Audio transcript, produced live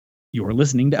You're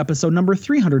listening to episode number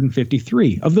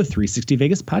 353 of the 360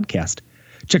 Vegas podcast.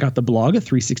 Check out the blog at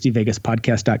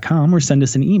 360vegaspodcast.com or send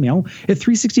us an email at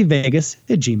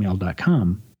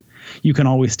 360vegas@gmail.com. You can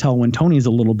always tell when Tony's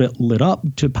a little bit lit up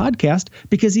to podcast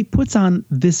because he puts on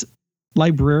this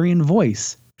librarian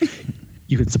voice.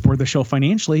 You can support the show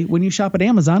financially when you shop at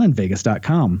Amazon and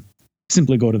Vegas.com.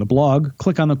 Simply go to the blog,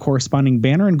 click on the corresponding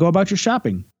banner, and go about your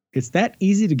shopping. It's that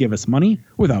easy to give us money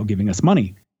without giving us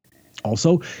money.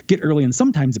 Also, get early and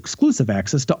sometimes exclusive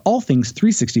access to all things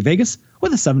 360 Vegas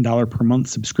with a $7 per month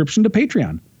subscription to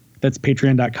Patreon. That's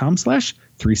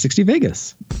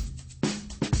patreon.com/360Vegas.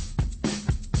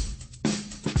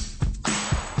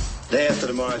 Day after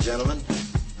tomorrow, gentlemen,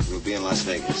 we'll be in Las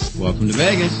Vegas. Welcome to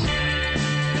Vegas.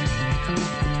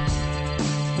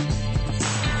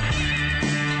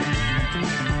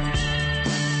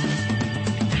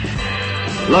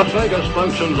 Las Vegas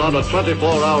functions on a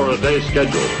 24-hour-a-day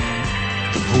schedule.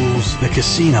 The pools, the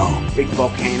casino. Big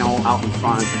volcano out in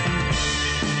front.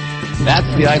 That's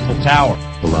the Eiffel Tower.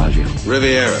 Bellagio.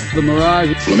 Riviera. The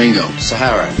Mirage. Flamingo.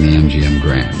 Sahara. The MGM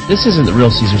Grand. This isn't the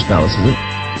real Caesar's Palace, is it?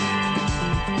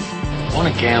 I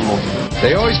want to gamble.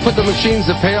 They always put the machines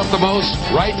that pay off the most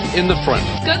right in the front.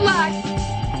 Good luck.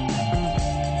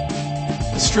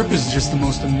 The Strip is just the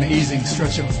most amazing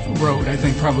stretch of road, I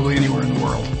think, probably anywhere in the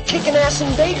world. Kicking ass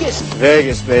in Vegas.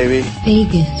 Vegas, baby.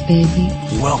 Vegas, baby.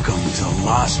 Welcome to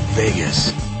Las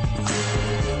Vegas.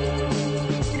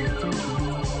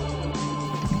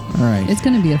 All right. It's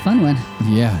going to be a fun one.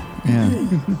 Yeah.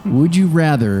 Would you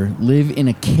rather live in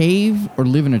a cave or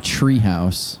live in a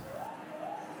treehouse?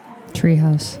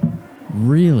 Treehouse.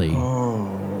 Really?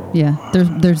 Yeah,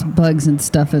 there's bugs and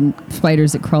stuff and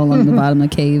spiders that crawl on the bottom of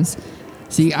caves.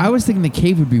 See, I was thinking the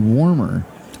cave would be warmer.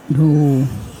 No,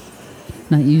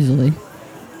 not usually.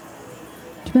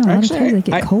 There's been a lot of caves that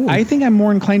get cold. I think I'm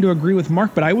more inclined to agree with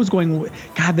Mark, but I was going,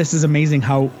 God, this is amazing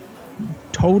how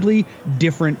totally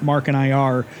different Mark and I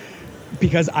are.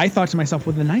 Because I thought to myself,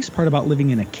 well, the nice part about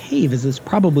living in a cave is it's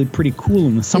probably pretty cool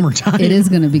in the summertime. It is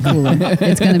going to be cooler.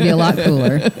 It's going to be a lot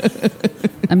cooler.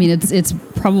 I mean, it's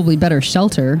probably better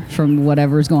shelter from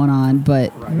whatever's going on,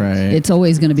 but it's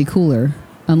always going to be cooler.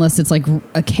 Unless it's like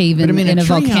a cave in a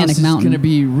volcanic mountain. It's going to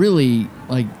be really,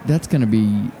 that's going to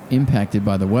be impacted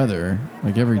by the weather,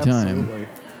 every time.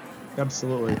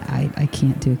 Absolutely. I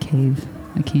can't do a cave.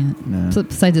 I can't. No.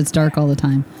 Besides, it's dark all the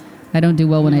time. I don't do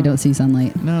well when I don't see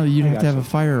sunlight. No, you'd have to have a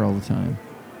fire all the time.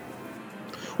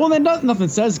 Well, then nothing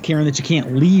says, Karen, that you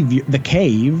can't leave the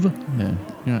cave.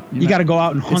 Yeah. You got to go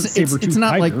out and hunt saber-tooth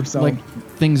tiger. It's not like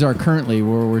things are currently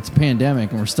where it's a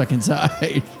pandemic and we're stuck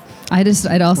inside. I'd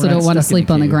also don't want to sleep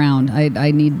on the ground.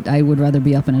 I would rather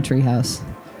be up in a treehouse.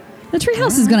 The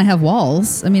treehouse is going to have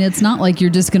walls. I mean, it's not like you're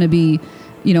just going to be,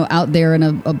 out there in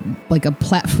a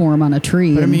platform on a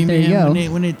tree. But I mean, there you go.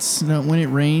 When it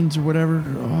rains or whatever,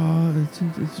 it's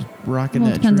rocking that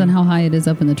tree. It depends on how high it is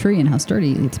up in the tree and how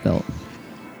sturdy it's built.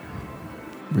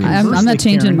 I'm not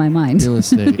changing my mind. Real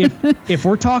estate. If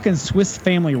we're talking Swiss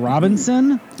Family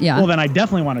Robinson, yeah. Well, then I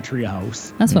definitely want a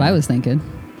treehouse. That's what I was thinking.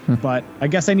 But I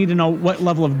guess I need to know what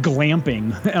level of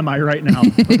glamping am I right now?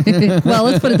 Well,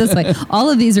 let's put it this way. All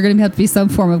of these are going to have to be some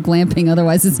form of glamping.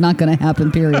 Otherwise, it's not going to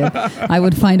happen, period. I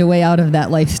would find a way out of that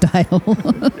lifestyle.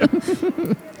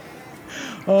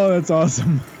 Oh, that's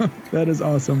awesome. That is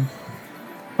awesome.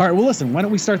 All right, well, listen, why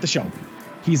don't we start the show?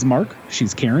 He's Mark.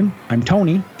 She's Karen. I'm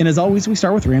Tony. And as always, we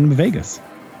start with Random Vegas.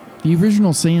 The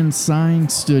original sand sign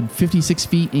stood 56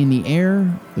 feet in the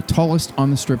air, the tallest on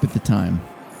the Strip at the time.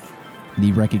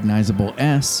 The recognizable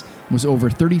S was over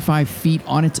 35 feet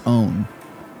on its own.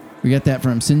 We got that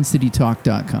from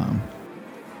SinCityTalk.com.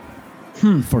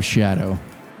 Foreshadow.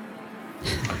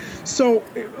 So,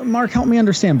 Mark, help me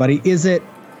understand, buddy. Is it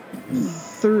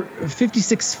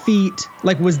 56 feet?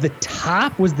 Was the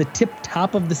tip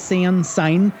top of the sand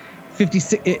sign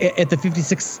 56 at the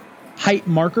 56 height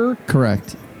marker?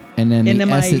 Correct. And then the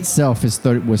S itself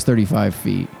was 35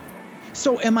 feet.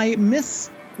 So, am I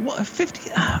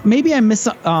 50? Maybe I miss.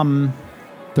 35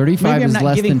 is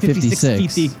less than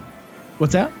 56.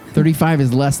 What's that? 35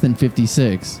 is less than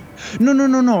 56.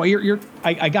 No.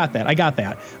 I got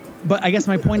that. But I guess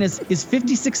my point is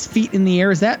 56 feet in the air?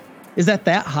 Is that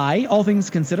high? All things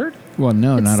considered? Well,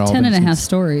 no, it's not all. 10 and a half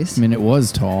stories. I mean, it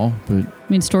was tall, but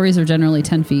stories are generally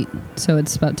 10 feet, so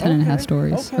it's about 10 and a half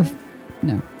stories. Okay.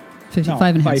 No, 5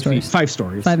 and a half stories. 5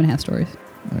 stories. 5 and a half stories.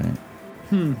 All right.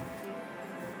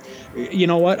 You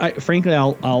know what? Frankly,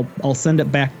 I'll send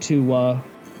it back to.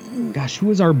 Who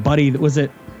was our buddy? Was it?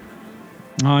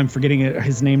 Oh, I'm forgetting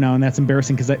his name now, and that's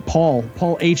embarrassing because Paul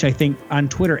H, I think, on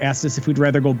Twitter asked us if we'd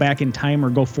rather go back in time or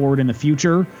go forward in the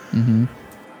future. Mm-hmm.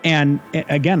 And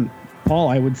again, Paul,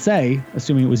 I would say,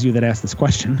 assuming it was you that asked this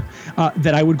question,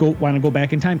 that I would want to go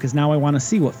back in time because now I want to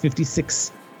see what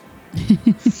 56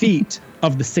 feet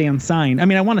of the sand sign. I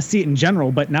mean, I want to see it in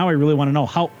general, but now I really want to know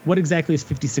what exactly is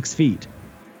 56 feet.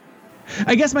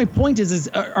 I guess my point is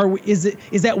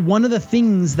that one of the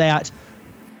things that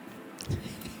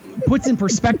puts in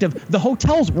perspective, the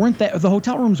hotel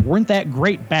rooms weren't that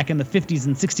great back in the 50s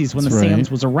and 60s when the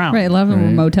Sands was around. Right, a lot of them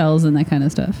were motels and that kind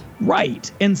of stuff. Right.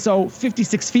 And so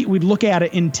 56 feet, we'd look at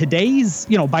it in today's,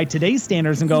 by today's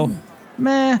standards and go,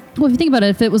 meh. Well, if you think about it,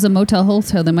 if it was a motel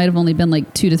hotel, they might have only been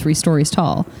like 2 to 3 stories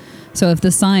tall. So if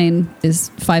the sign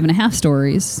is 5.5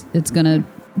 stories, it's going to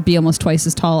be almost twice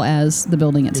as tall as the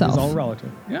building itself. It's all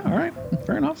relative. Yeah, all right.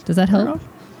 Fair enough. Does that help?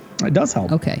 It does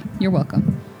help. Okay, you're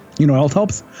welcome. You know what else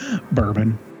helps?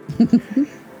 Bourbon.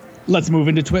 Let's move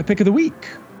into Twit Pick of the Week.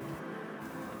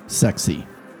 Sexy.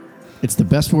 It's the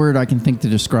best word I can think to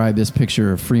describe this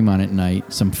picture of Fremont at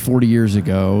night some 40 years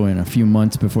ago and a few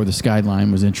months before the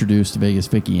Skyline was introduced to Vegas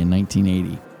Vicky in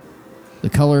 1980. The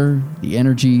color, the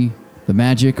energy, the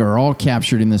magic are all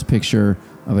captured in this picture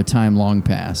of a time long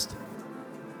past.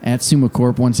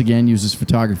 @SumaCorp once again uses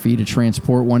photography to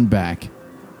transport one back.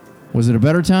 Was it a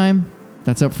better time?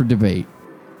 That's up for debate.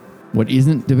 What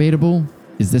isn't debatable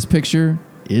is this picture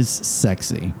is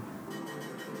sexy.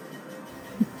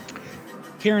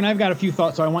 Karen, I've got a few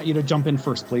thoughts, so I want you to jump in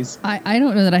first, please. I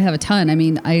don't know that I have a ton. I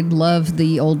mean, I love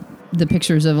the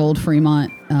pictures of old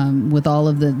Fremont with all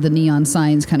of the neon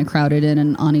signs kind of crowded in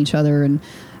and on each other. And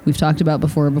we've talked about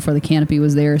before the canopy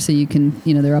was there, so you can,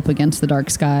 they're up against the dark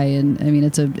sky. And I mean,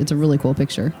 it's a really cool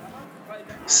picture.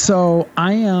 So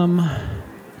I am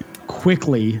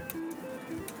quickly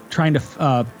trying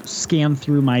to scan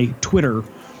through my Twitter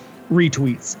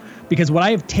retweets, because what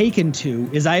I have taken to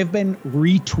is I have been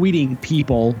retweeting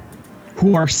people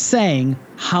who are saying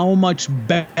how much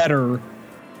better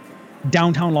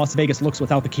downtown Las Vegas looks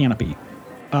without the canopy.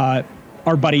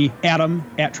 Our buddy Adam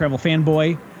at Travel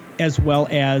Fanboy, as well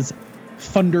as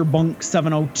Thunderbunk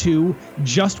 702,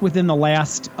 just within the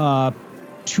last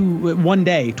 1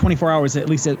 day, 24 hours, at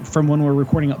least from when we're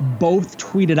recording it, both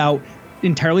tweeted out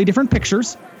entirely different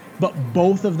pictures, but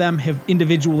both of them have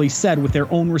individually said with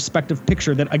their own respective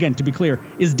picture that, again, to be clear,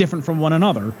 is different from one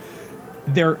another.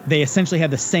 They essentially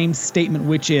had the same statement,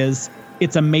 which is,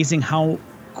 it's amazing how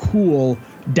cool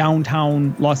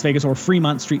downtown Las Vegas or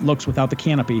Fremont Street looks without the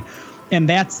canopy. And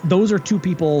those are two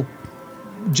people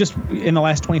just in the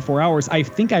last 24 hours. I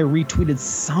think I retweeted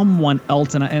someone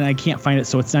else, and I can't find it,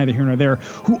 so it's neither here nor there,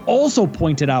 who also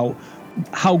pointed out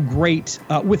how great,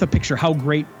 with a picture, how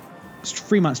great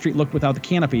Fremont Street looked without the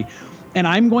canopy. And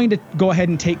I'm going to go ahead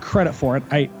and take credit for it.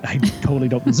 I totally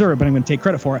don't deserve it, but I'm going to take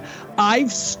credit for it.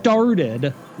 I've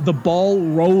started the ball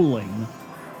rolling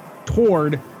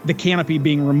toward the canopy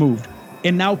being removed.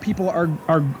 And now people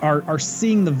are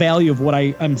seeing the value of what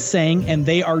I am saying, and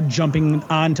they are jumping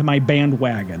onto my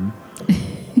bandwagon.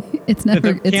 It's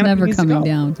never coming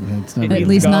down. At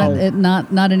least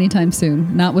not anytime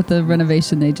soon. Not with the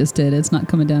renovation they just did. It's not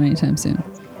coming down anytime soon.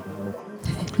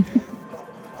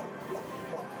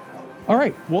 All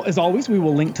right. Well, as always, we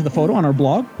will link to the photo on our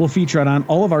blog. We'll feature it on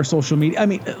all of our social media. I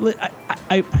mean,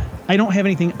 I don't have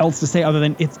anything else to say other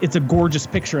than it's a gorgeous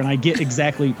picture, and I get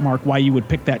exactly, Mark, why you would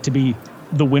pick that to be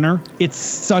the winner. It's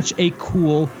such a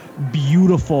cool,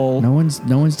 beautiful. No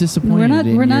one's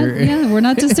disappointed. We're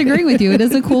not disagreeing with you. It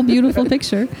is a cool, beautiful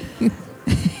picture.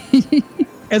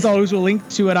 As always, we'll link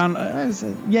to it on,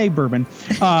 yay, bourbon.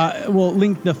 We'll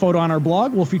link the photo on our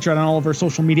blog. We'll feature it on all of our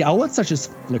social media outlets, such as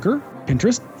Flickr,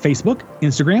 Pinterest, Facebook,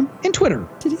 Instagram, and Twitter.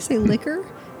 Did he say liquor?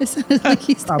 It sounded like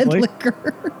he said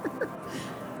liquor.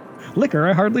 Liquor,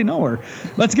 I hardly know her.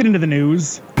 Let's get into the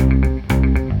news.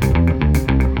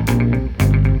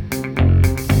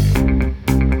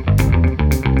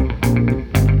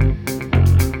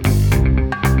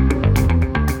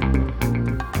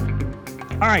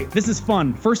 All right, this is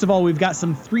fun. First of all, we've got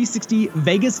some 360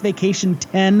 Vegas Vacation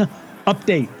 10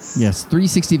 updates. Yes,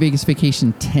 360 Vegas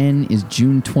Vacation 10 is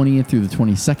June 20th through the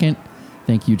 22nd.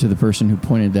 Thank you to the person who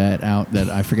pointed that out, that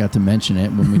I forgot to mention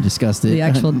it when we discussed it. The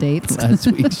actual dates.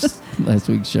 last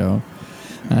week's show.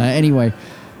 Anyway,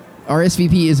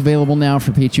 RSVP is available now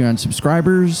for Patreon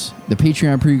subscribers. The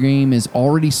Patreon pregame is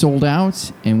already sold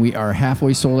out, and we are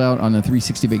halfway sold out on the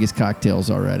 360 Vegas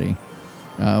cocktails already.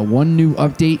 One new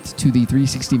update to the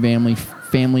 360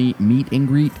 family meet and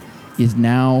greet is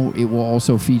now it will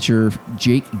also feature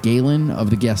Jake Galen of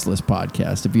the Guest List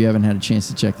podcast. If you haven't had a chance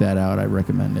to check that out, I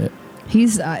recommend it.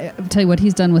 I'll tell you what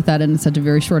he's done with that in such a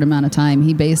very short amount of time.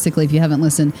 He basically, if you haven't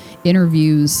listened,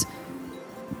 interviews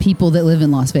people that live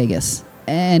in Las Vegas.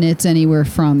 And it's anywhere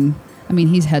from, I mean,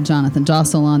 he's had Jonathan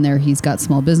Jossel on there. He's got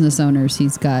small business owners.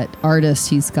 He's got artists.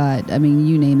 He's got, I mean,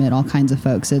 you name it, all kinds of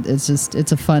folks.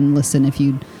 It's a fun listen if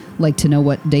you'd like to know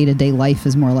what day-to-day life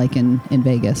is more like in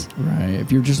Vegas. Right.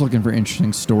 If you're just looking for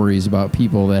interesting stories about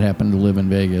people that happen to live in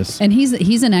Vegas. And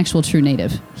he's an actual true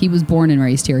native. He was born and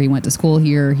raised here. He went to school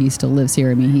here. He still lives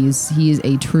here. I mean, he is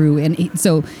a true,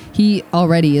 so he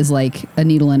already is like a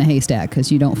needle in a haystack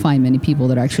because you don't find many people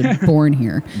that are actually born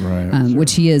here. Right.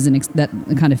 Which he is, and that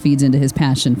kind of feeds into his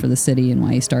passion for the city and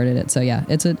why he started it. So yeah,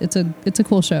 it's a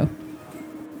cool show.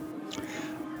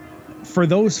 For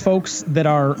those folks that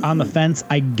are on the fence,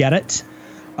 I get it.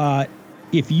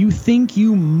 If you think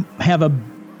you have a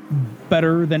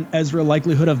better than Ezra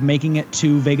likelihood of making it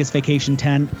to Vegas Vacation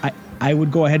 10, I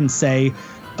would go ahead and say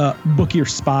book your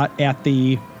spot at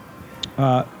the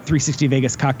 360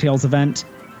 Vegas Cocktails event.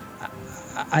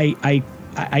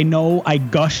 I know I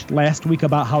gushed last week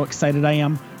about how excited I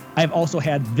am. I've also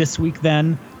had this week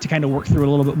then to kind of work through it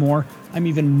a little bit more. I'm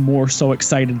even more so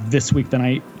excited this week than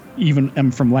I even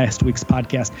am from last week's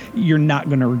podcast. You're not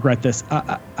going to regret this.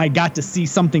 I got to see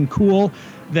something cool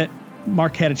that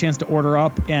Mark had a chance to order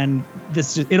up, and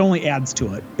it only adds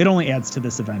to it. It only adds to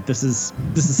this event. This is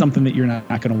something that you're not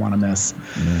going to want to miss.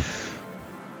 Yeah.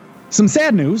 Some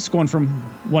sad news, going from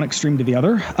one extreme to the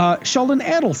other. Sheldon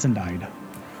Adelson died.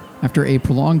 After a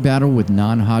prolonged battle with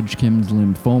non-Hodgkin's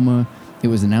lymphoma, it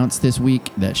was announced this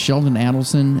week that Sheldon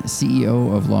Adelson,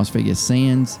 CEO of Las Vegas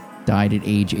Sands, died at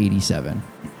age 87.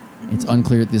 It's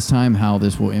unclear at this time how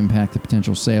this will impact the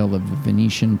potential sale of the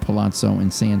Venetian Palazzo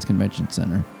and Sands Convention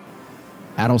Center.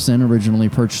 Adelson originally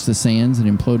purchased the Sands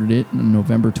and imploded it on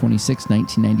November 26,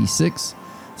 1996,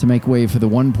 to make way for the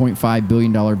 $1.5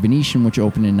 billion Venetian, which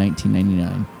opened in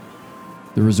 1999.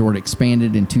 The resort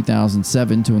expanded in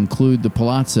 2007 to include the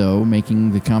Palazzo,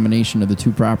 making the combination of the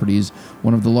two properties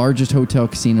one of the largest hotel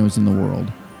casinos in the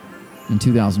world. In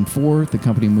 2004, the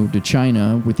company moved to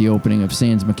China with the opening of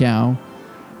Sands Macau,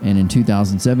 and in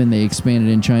 2007, they expanded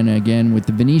in China again with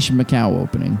the Venetian Macau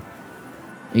opening.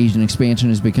 Asian expansion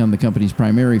has become the company's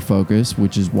primary focus,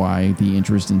 which is why the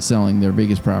interest in selling their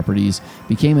biggest properties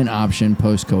became an option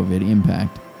post-COVID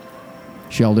impact.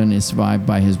 Sheldon is survived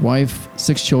by his wife,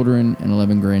 6 children, and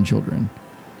 11 grandchildren.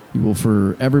 He will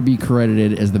forever be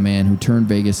credited as the man who turned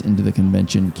Vegas into the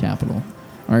convention capital.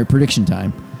 All right, prediction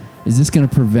time. Is this going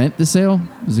to prevent the sale?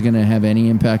 Is it going to have any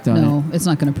impact on it? No, it's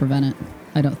not going to prevent it,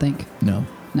 I don't think. No.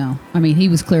 I mean, he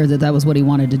was clear that was what he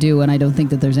wanted to do, and I don't think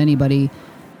that there's anybody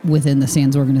within the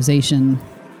Sands organization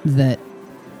that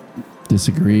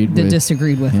disagreed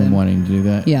with him wanting to do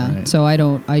that. Yeah, right. So I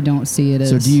don't see it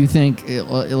as. So do you think?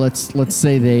 Let's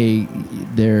say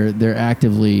they're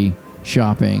actively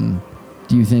shopping.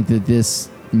 Do you think that this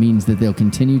means that they'll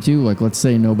continue to? Like, let's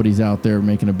say nobody's out there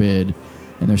making a bid,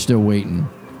 and they're still waiting.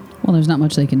 Well, there's not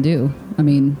much they can do. I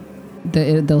mean,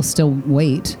 they'll still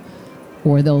wait,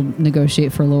 or they'll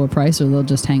negotiate for a lower price, or they'll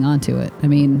just hang on to it. I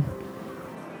mean.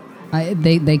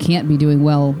 They can't be doing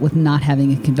well with not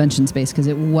having a convention space because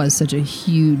it was such a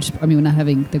huge. I mean,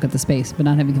 they've got the space, but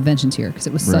not having conventions here because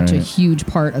it was such a huge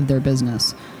part of their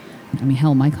business. I mean,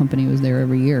 hell, my company was there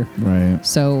every year. Right.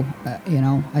 So,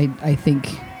 I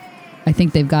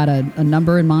think they've got a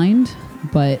number in mind,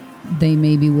 but they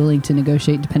may be willing to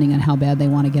negotiate depending on how bad they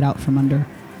want to get out from under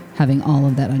having all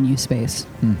of that unused space.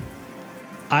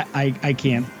 I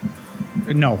can't.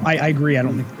 No, I agree. I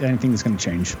don't think anything is going to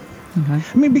change. Okay.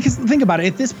 I mean, because think about it.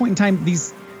 At this point in time,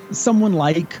 someone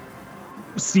like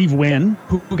Steve Wynn,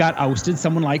 who got ousted,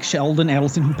 someone like Sheldon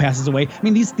Adelson, who passes away. I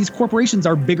mean, these corporations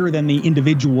are bigger than the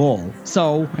individual,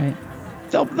 so right.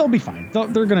 They'll be fine.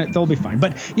 They'll be fine.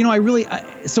 But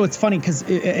so it's funny because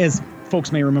as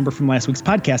folks may remember from last week's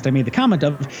podcast, I made the comment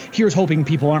of here's hoping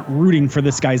people aren't rooting for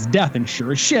this guy's death, and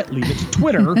sure as shit, leave it to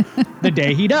Twitter. The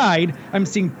day he died, I'm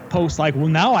seeing posts like, well,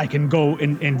 now I can go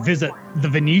and visit the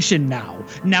Venetian now.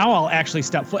 Now I'll actually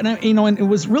step foot. And and it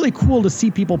was really cool to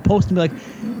see people post and be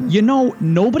like,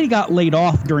 nobody got laid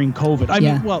off during COVID. I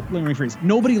mean, well, let me rephrase.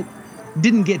 Nobody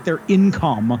didn't get their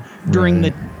income during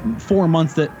the 4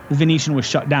 months that Venetian was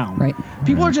shut down. Right.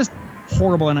 People are just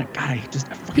horrible, and I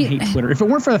fucking hate Twitter. If it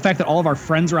weren't for the fact that all of our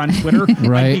friends are on Twitter,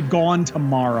 I'd be gone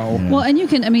tomorrow. Yeah. Well, and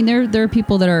there are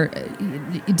people that are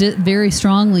very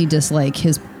strongly dislike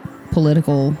his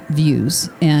political views,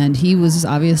 and he was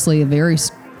obviously a very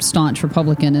staunch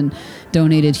Republican and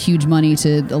donated huge money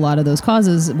to a lot of those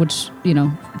causes, which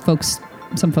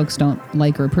some folks don't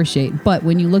like or appreciate. But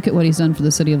when you look at what he's done for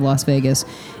the city of Las Vegas,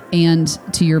 and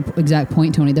to your exact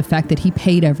point, Tony, the fact that he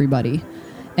paid everybody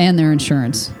and their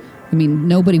insurance I mean,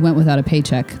 nobody went without a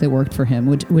paycheck that worked for him,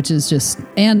 which is just,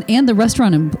 and the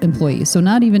restaurant employees. So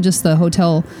not even just the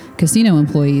hotel casino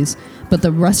employees, but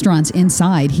the restaurants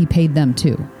inside, he paid them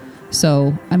too.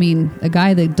 So, I mean, a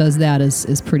guy that does that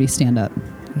is pretty stand up.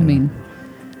 I mean,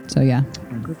 so yeah.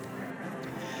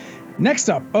 Next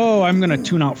up, I'm going to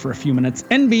tune out for a few minutes.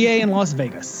 NBA in Las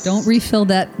Vegas. Don't refill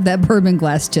that bourbon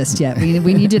glass just yet.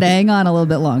 We need you to hang on a little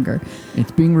bit longer.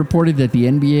 It's being reported that the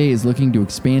NBA is looking to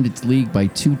expand its league by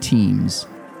 2 teams.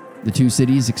 The 2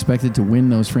 cities expected to win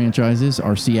those franchises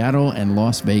are Seattle and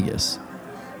Las Vegas.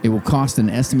 It will cost an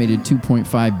estimated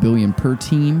 $2.5 billion per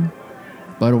team.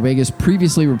 Vital Vegas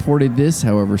previously reported this,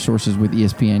 however, sources with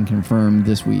ESPN confirmed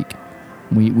this week.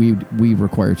 We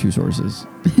require 2 sources.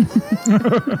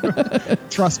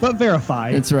 Trust but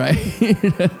verify. That's right.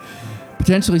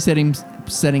 Potentially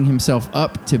setting himself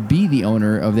up to be the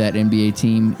owner of that NBA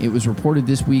team. It was reported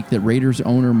this week that Raiders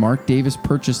owner Mark Davis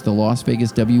purchased the Las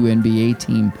Vegas WNBA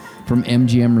team from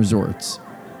MGM Resorts.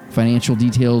 Financial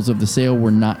details of the sale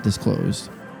were not disclosed.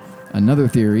 Another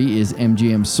theory is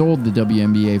MGM sold the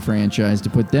WNBA franchise to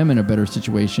put them in a better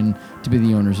situation to be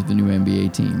the owners of the new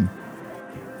NBA team.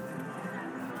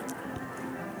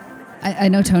 I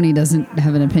know Tony doesn't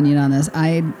have an opinion on this.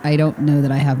 I don't know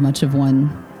that I have much of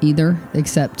one either,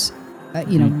 except,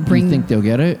 You think they'll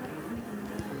get it?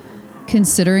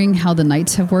 Considering how the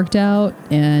Knights have worked out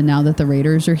and now that the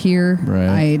Raiders are here,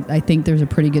 right. I think there's a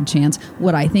pretty good chance.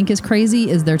 What I think is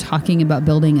crazy is they're talking about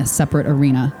building a separate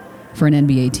arena for an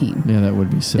NBA team. Yeah, that would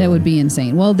be silly. That would be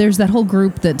insane. Well, there's that whole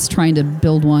group that's trying to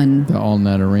build one. The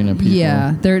All-Net Arena people.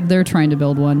 Yeah, they're trying to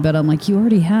build one, but I'm like, you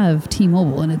already have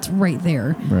T-Mobile, and it's right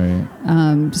there. Right.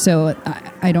 So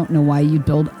I don't know why you'd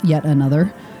build yet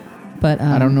another. But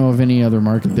I don't know of any other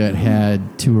market that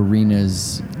had 2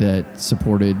 arenas that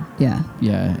supported. Yeah.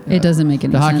 Yeah. It doesn't make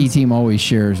any sense. The hockey team always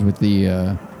shares with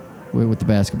the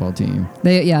basketball team.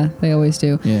 They always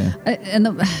do. Yeah.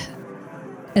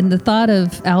 And the thought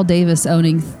of Mark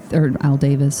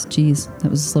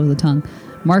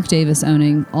Davis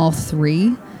owning all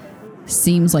 3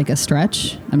 seems like a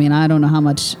stretch. I mean, I don't know how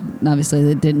much, obviously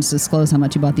they didn't disclose how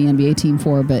much he bought the NBA team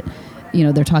for, but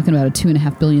they're talking about a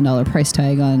 $2.5 billion price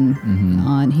tag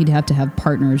on he'd have to have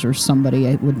partners or somebody,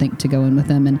 I would think, to go in with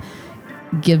him. And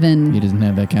given he doesn't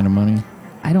have that kind of money.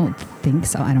 I don't think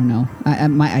so. I don't know.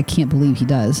 I can't believe he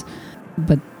does.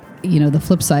 But the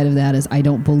flip side of that is I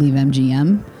don't believe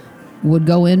MGM would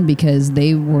go in because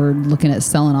they were looking at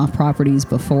selling off properties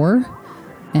before.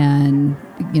 And,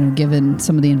 given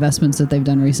some of the investments that they've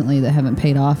done recently that haven't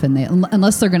paid off, and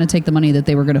unless they're going to take the money that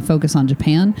they were going to focus on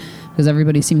Japan, because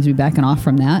everybody seems to be backing off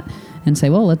from that and say,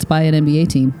 well, let's buy an NBA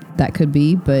team. That could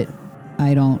be, but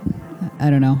I don't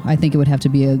know. I think it would have to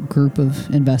be a group of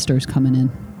investors coming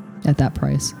in at that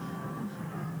price.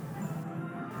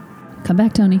 Come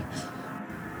back, Tony.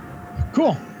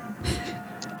 Cool.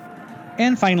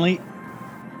 And finally,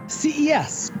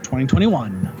 CES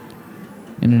 2021.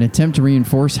 In an attempt to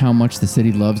reinforce how much the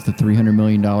city loves the $300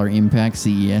 million impact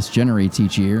CES generates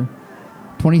each year,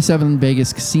 27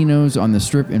 Vegas casinos on the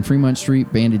Strip and Fremont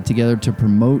Street banded together to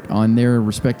promote on their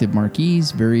respective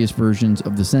marquees various versions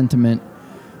of the sentiment,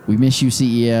 "We miss you,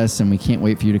 CES, and we can't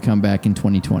wait for you to come back in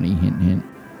 2020, hint, hint."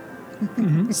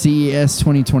 Mm-hmm. CES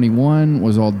 2021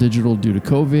 was all digital due to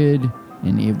COVID,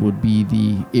 and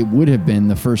it would have been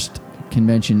the first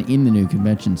convention in the new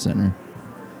convention center.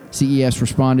 CES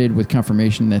responded with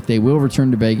confirmation that they will return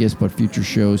to Vegas, but future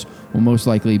shows will most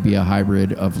likely be a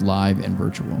hybrid of live and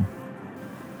virtual.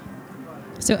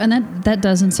 So, and that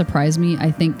doesn't surprise me. I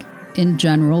think in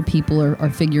general, people are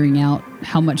figuring out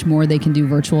how much more they can do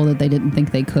virtual that they didn't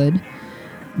think they could.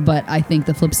 But I think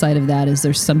the flip side of that is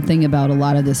there's something about a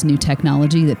lot of this new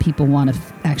technology that people want to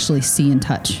actually see and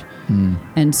touch.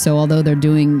 And so although they're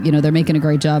making a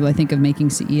great job, I think, of making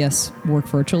CES work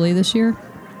virtually this year,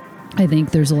 I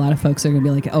think there's a lot of folks that are going to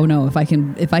be like, oh no, if I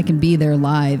can be there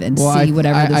live and see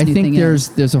whatever this new thing is.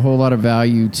 I think there's a whole lot of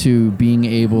value to being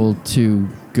able to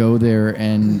go there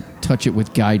and touch it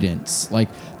with guidance. Like,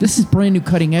 this is brand new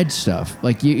cutting edge stuff.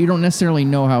 Like, you don't necessarily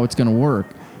know how it's going to work.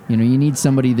 You need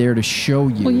somebody there to show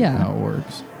you how it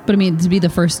works. But I mean, to be the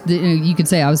first, you could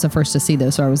say I was the first to see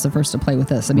this, or I was the first to play with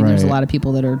this. I mean, there's a lot of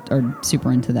people that are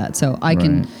super into that. So I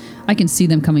can see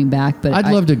them coming back. But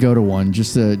I'd love to go to one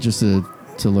just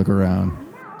to look around.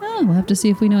 Oh, we'll have to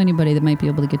see if we know anybody that might be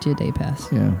able to get you a day pass.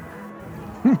 Yeah.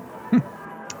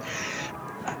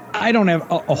 I don't have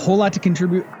a whole lot to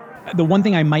contribute. The one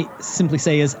thing I might simply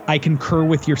say is I concur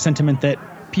with your sentiment that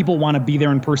people want to be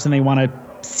there in person. They want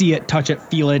to see it, touch it,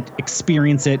 feel it,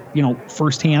 experience it,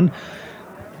 firsthand.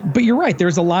 But you're right.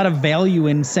 There's a lot of value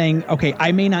in saying, okay,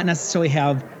 I may not necessarily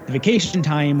have the vacation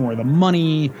time or the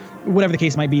money, whatever the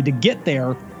case might be, to get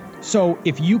there. So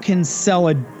if you can sell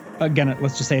again,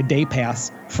 let's just say a day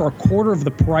pass for a quarter of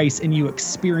the price and you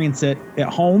experience it at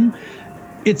home,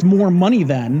 it's more money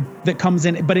then that comes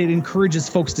in, but it encourages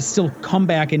folks to still come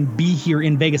back and be here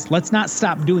in Vegas. Let's not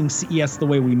stop doing CES the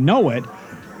way we know it.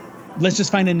 Let's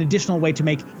just find an additional way to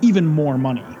make even more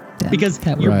money, because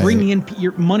you're bringing in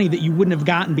your money that you wouldn't have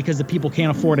gotten because the people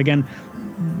can't afford, again,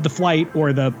 the flight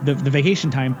or the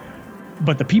vacation time.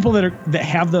 But the people that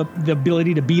have the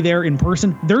ability to be there in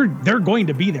person, they're going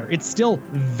to be there. It's still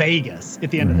Vegas at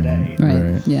the end of the day.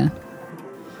 Right. Yeah.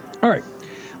 All right.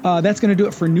 That's going to do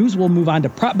it for news. We'll move on to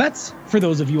prop bets. For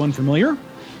those of you unfamiliar,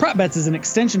 prop bets is an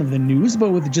extension of the news,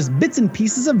 but with just bits and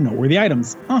pieces of noteworthy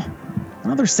items. Oh,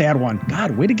 another sad one.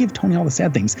 God, way to give Tony all the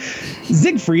sad things.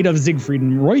 Siegfried of Siegfried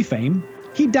and Roy fame,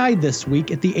 he died this week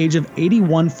at the age of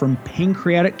 81 from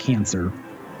pancreatic cancer.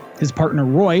 His partner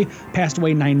Roy passed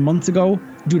away 9 months ago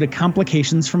due to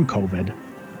complications from COVID.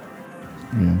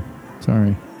 Yeah,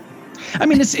 sorry. I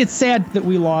mean, it's sad that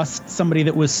we lost somebody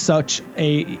that was such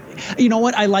a, you know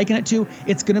what, I liken it to,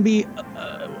 it's going to be,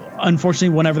 unfortunately,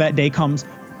 whenever that day comes,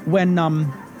 when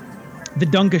the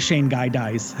Dunkashane guy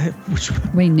dies, which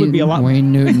Wayne would be a lot.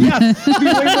 Wayne Newton. Yeah, it'd be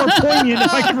way more poignant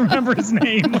if I could remember his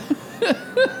name.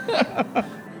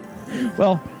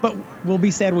 Well, but we'll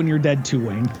be sad when you're dead too,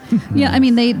 Wayne. Yeah, I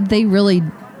mean, they really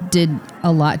did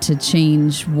a lot to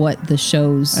change what the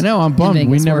shows. I know, I'm bummed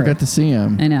we never got to see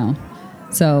him. I know.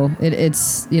 So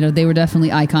it's, they were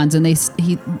definitely icons, and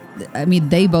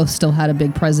they both still had a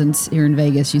big presence here in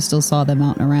Vegas. You still saw them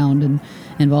out and around and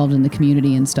involved in the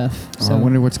community and stuff. So I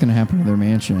wonder what's going to happen to their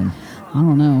mansion. I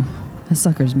don't know. That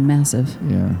sucker's massive.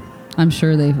 Yeah. I'm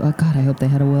sure God, I hope they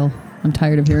had a will. I'm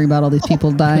tired of hearing about all these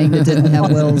people dying that didn't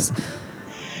have wills.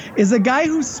 Is a guy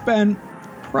who spent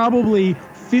probably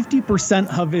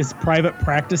 50% of his private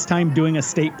practice time doing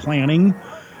estate planning.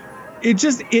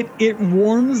 It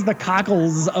warms the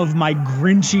cockles of my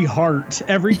grinchy heart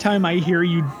every time I hear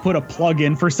you put a plug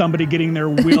in for somebody getting their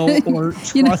will or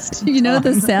trust. You know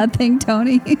the sad thing,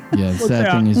 Tony? Yeah, the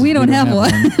sad thing is we don't have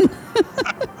one.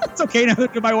 It's okay, neither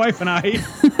do my wife and I.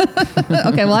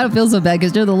 Okay, well, I don't feel so bad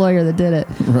because you're the lawyer that did it.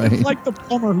 Right. Like the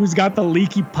plumber who's got the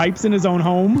leaky pipes in his own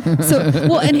home.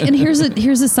 And here's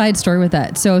a side story with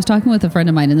that. So I was talking with a friend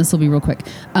of mine, and this will be real quick.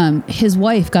 His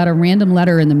wife got a random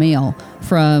letter in the mail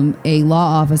from a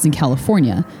law office in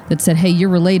California that said, hey, you're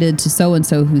related to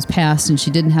so-and-so who's passed, and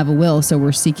she didn't have a will, so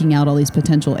we're seeking out all these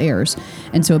potential heirs.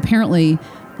 And so apparently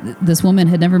this woman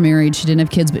had never married, she didn't have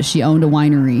kids, but she owned a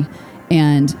winery.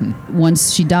 And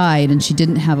once she died and she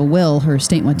didn't have a will, her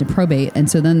estate went to probate. And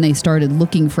so then they started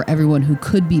looking for everyone who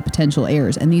could be potential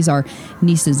heirs. And these are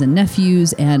nieces and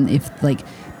nephews. And if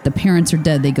the parents are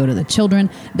dead, they go to the children.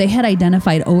 They had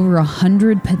identified over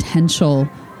 100 potential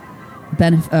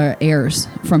heirs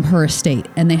from her estate.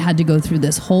 And they had to go through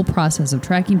this whole process of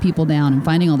tracking people down and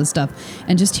finding all this stuff.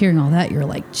 And just hearing all that, you're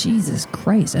like, Jesus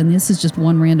Christ. And this is just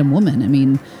one random woman. I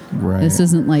mean, This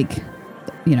isn't like,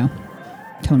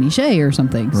 Tony Hsieh or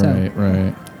something.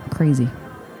 Right. Crazy.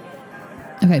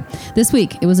 Okay. This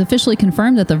week, it was officially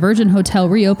confirmed that the Virgin Hotel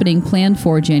reopening planned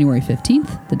for January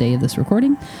 15th, the day of this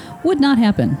recording, would not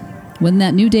happen. When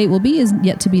that new date will be is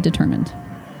yet to be determined.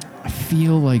 I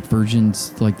feel like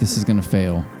Virgin's this is going to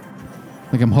fail.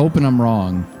 I'm hoping I'm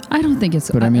wrong. I don't think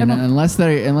it's... But I mean, unless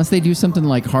they do something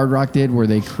like Hard Rock did where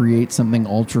they create something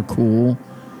ultra cool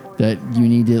that you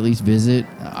need to at least visit,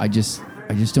 I just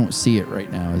don't see it right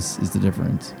now is the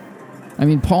difference. I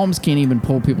mean, Palms can't even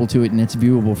pull people to it, and it's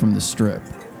viewable from the Strip.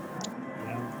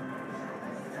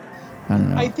 I don't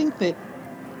know. I think that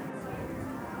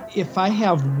if I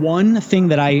have one thing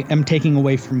that I am taking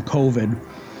away from COVID,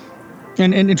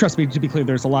 and trust me, to be clear,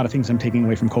 there's a lot of things I'm taking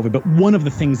away from COVID, but one of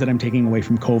the things that I'm taking away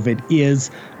from COVID is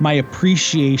my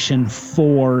appreciation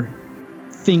for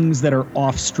things that are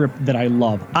off Strip that I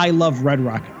love. I love Red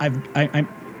Rock.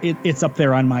 It's up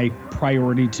there on my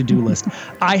priority to-do list.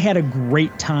 I had a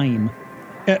great time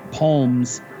at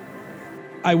Palms.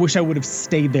 I wish I would have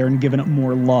stayed there and given it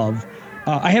more love.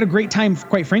 I had a great time,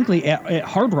 quite frankly, at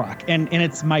Hard Rock, and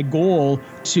it's my goal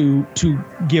to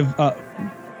give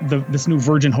this new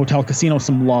Virgin Hotel Casino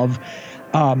some love.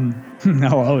 No,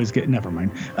 I'll always get. Never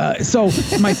mind. So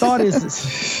my thought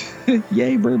is,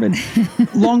 yay bourbon.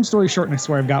 Long story short, and I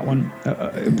swear I've got one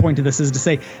point to this, is to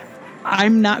say,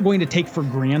 I'm not going to take for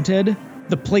granted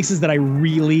the places that I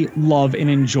really love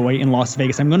and enjoy in Las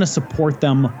Vegas. I'm going to support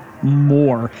them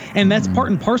more. And that's part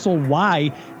and parcel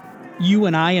why you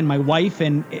and I and my wife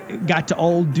and got to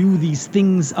all do these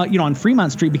things, on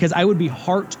Fremont Street, because I would be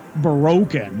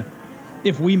heartbroken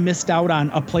if we missed out on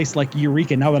a place like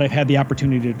Eureka now that I've had the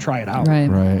opportunity to try it out.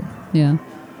 Right. Yeah.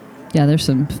 Yeah, there's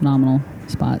some phenomenal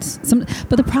spots.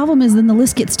 But the problem is then the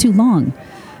list gets too long.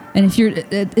 And if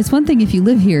it's one thing if you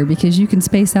live here because you can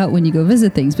space out when you go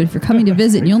visit things, but if you're coming to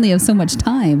visit and you only have so much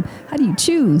time, how do you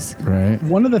choose? Right.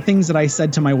 One of the things that I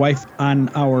said to my wife on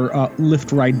our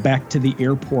Lyft ride back to the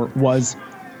airport was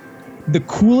the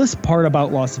coolest part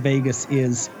about Las Vegas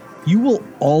is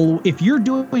if you're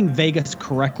doing Vegas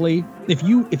correctly, if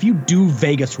you do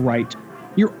Vegas right,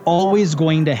 you're always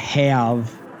going to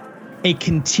have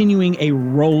a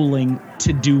rolling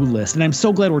to-do list. And I'm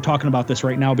so glad we're talking about this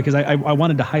right now because I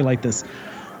wanted to highlight this.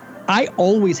 I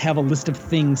always have a list of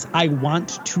things I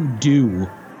want to do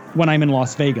when I'm in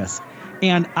Las Vegas.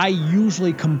 And I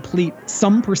usually complete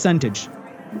some percentage,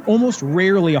 almost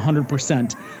rarely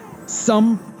 100%,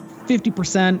 some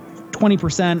 50%,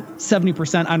 20%,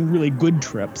 70% on really good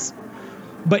trips.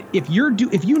 But if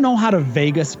you know how to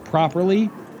Vegas properly,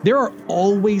 there are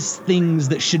always things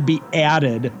that should be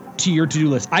added to your to-do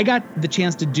list. I got the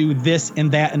chance to do this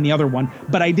and that and the other one,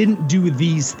 but I didn't do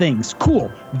these things.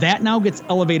 Cool. That now gets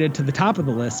elevated to the top of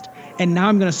the list. And now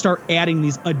I'm going to start adding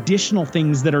these additional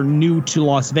things that are new to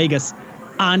Las Vegas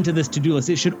onto this to-do list.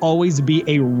 It should always be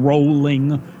a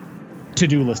rolling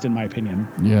to-do list, in my opinion.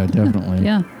 Yeah, definitely.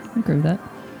 Yeah, I agree with that.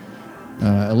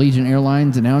 Allegiant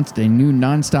Airlines announced a new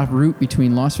nonstop route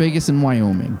between Las Vegas and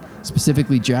Wyoming,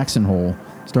 specifically Jackson Hole,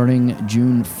 starting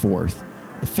June 4th.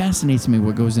 It fascinates me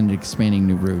what goes into expanding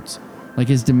new routes. Like,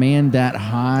 is demand that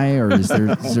high, or is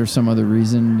there some other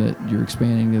reason that you're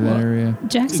expanding to that area?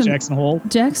 Jackson Hole.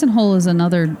 Jackson Hole is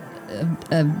another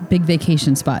a big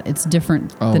vacation spot. It's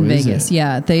different than Vegas. It?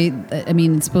 Yeah,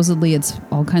 supposedly it's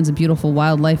all kinds of beautiful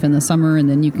wildlife in the summer, and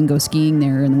then you can go skiing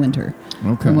there in the winter.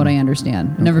 Okay. From what I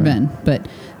understand, never been, but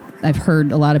I've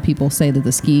heard a lot of people say that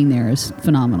the skiing there is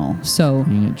phenomenal. So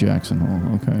skiing at Jackson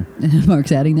Hole, okay.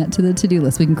 Mark's adding that to the to-do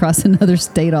list. We can cross another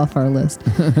state off our list.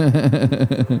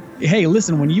 Hey,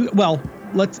 listen,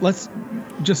 let's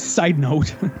just side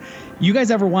note. You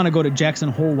guys ever want to go to Jackson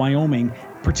Hole, Wyoming,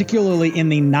 particularly in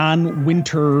the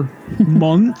non-winter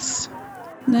months?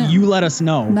 No, you let us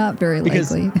know. Not very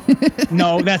likely.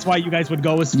 No, that's why you guys would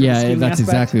go. Yeah, that's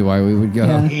exactly why we would go.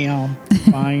 Yeah,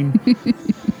 fine.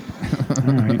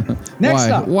 All right. Next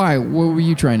up. Why? What were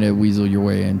you trying to weasel your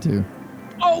way into?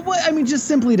 Oh, well, I mean, just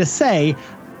simply to say,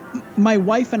 my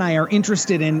wife and I are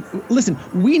interested in. Listen,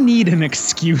 we need an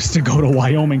excuse to go to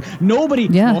Wyoming. Nobody.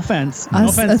 Yeah. No offense. No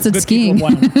offense. That's skiing.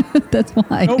 That's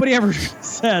why. Nobody ever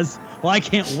says, "Well, I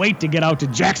can't wait to get out to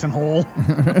Jackson Hole."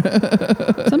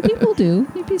 Some people do.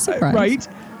 You'd be surprised. Right.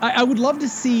 I would love to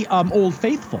see Old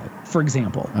Faithful, for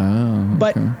example. Oh,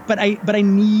 okay. But I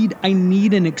need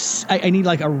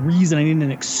like a reason. I need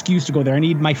an excuse to go there. I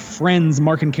need my friends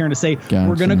Mark and Karen to say, gotcha.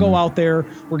 We're gonna go out there.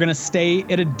 We're gonna stay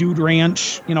at a dude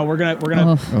ranch. You know, we're gonna.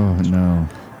 Oh no.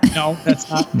 No, that's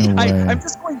not. No way. I'm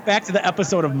just going back to the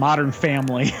episode of Modern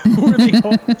Family where they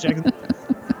go to Jackson.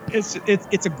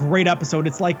 It's a great episode.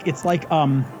 It's like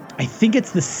I think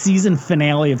it's the season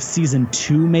finale of season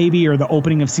 2, maybe, or the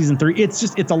opening of season 3.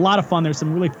 It's a lot of fun. There's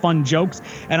some really fun jokes,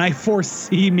 and I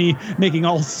foresee me making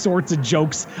all sorts of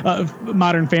jokes,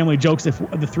 Modern Family jokes, if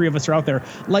the three of us are out there,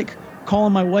 like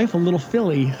calling my wife a little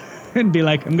filly, and be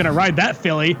like, "I'm gonna ride that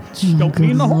filly. Don't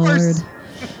mean the horse."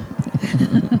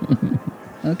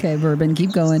 Okay, Bourbon,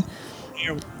 keep going.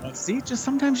 See, just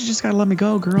sometimes you just gotta let me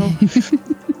go, girl.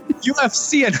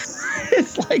 UFC,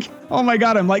 it's like, oh my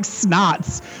God, I'm like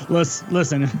Snots.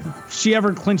 Listen, if she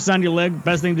ever clinches on your leg,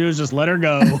 best thing to do is just let her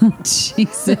go.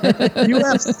 Jesus.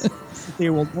 UFC, they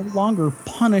will no longer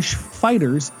punish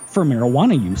fighters for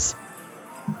marijuana use.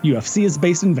 UFC is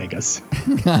based in Vegas.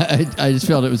 I just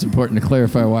felt it was important to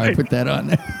clarify why I put that on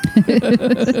there.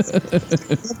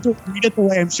 To read it the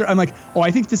way I'm like, oh,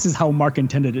 I think this is how Mark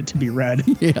intended it to be read.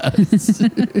 Yes.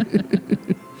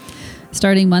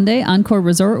 Starting Monday, Encore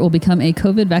Resort will become a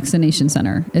COVID vaccination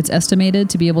center. It's estimated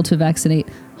to be able to vaccinate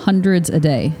hundreds a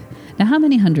day. Now, how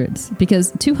many hundreds?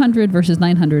 Because 200 versus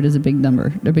 900 is a big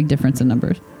number, a big difference in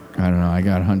numbers. I don't know. I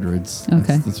got hundreds.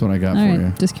 Okay. That's what I got All for right,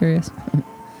 you. Just curious.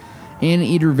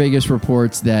 Anteater Vegas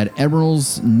reports that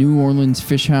Emeril's New Orleans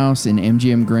Fish House in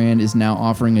MGM Grand is now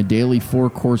offering a daily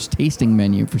 4-course tasting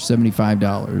menu for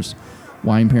 $75.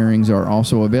 Wine pairings are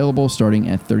also available, starting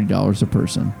at $30 a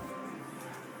person.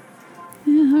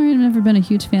 I've never been a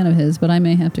huge fan of his, but I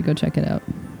may have to go check it out.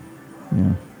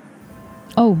 Yeah.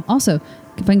 Oh, also,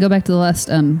 if I can go back to the last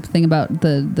thing about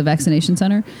the vaccination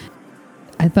center,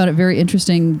 I thought it very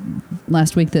interesting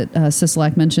last week that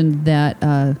Sisolak mentioned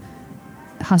that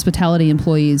hospitality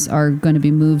employees are going to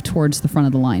be moved towards the front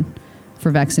of the line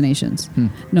for vaccinations,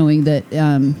 knowing that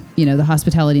the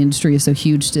hospitality industry is so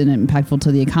huge and impactful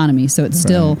to the economy. So it's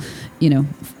still,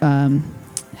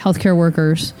 healthcare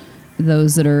workers,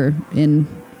 those that are in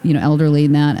elderly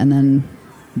and that, and then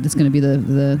it's going to be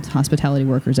the hospitality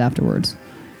workers afterwards,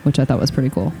 which I thought was pretty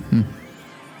cool.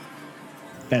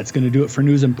 That's going to do it for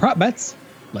news and prop bets.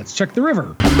 Let's check the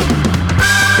river.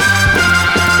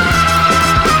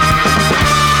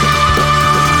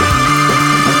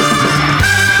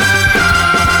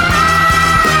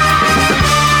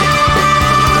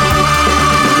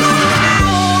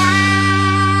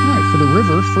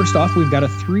 River. First off, we've got a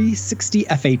 360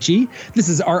 FHE. This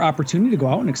is our opportunity to go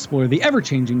out and explore the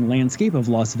ever-changing landscape of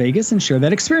Las Vegas and share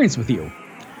that experience with you.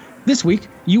 This week,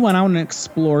 you went out and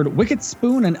explored Wicked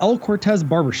Spoon and El Cortez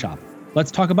Barbershop.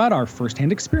 Let's talk about our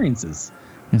first-hand experiences.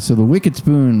 And so the Wicked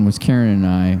Spoon was Karen and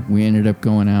I. We ended up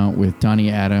going out with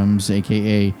Donnie Adams,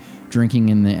 a.k.a. Drinking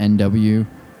in the NW,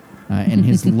 and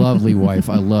his lovely wife.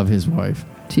 I love his wife.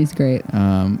 She's great.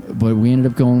 But we ended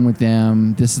up going with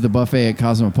them. This is the buffet at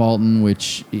Cosmopolitan,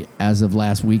 which as of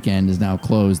last weekend is now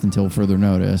closed until further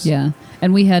notice. Yeah.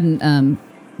 And we hadn't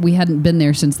been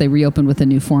there since they reopened with a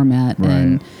new format. Right.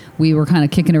 And we were kind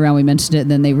of kicking around. We mentioned it,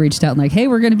 and then they reached out and like, hey,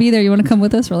 we're going to be there. You want to come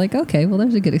with us? We're like, okay, well,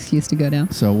 there's a good excuse to go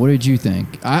down. So what did you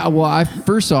think?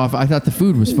 First off, I thought the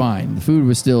food was fine. The food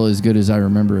was still as good as I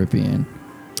remember it being.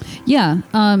 Yeah.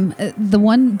 The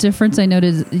one difference I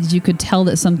noted is you could tell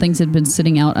that some things had been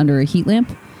sitting out under a heat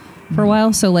lamp for a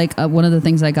while. So like one of the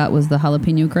things I got was the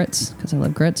jalapeno grits because I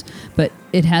love grits, but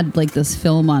it had like this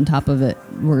film on top of it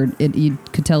where you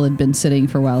could tell it had been sitting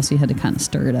for a while. So you had to kind of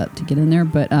stir it up to get in there.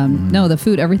 But no, the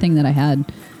food, everything that I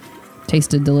had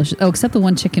tasted delicious. Oh, except the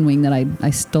one chicken wing that I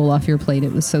stole off your plate.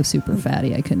 It was so super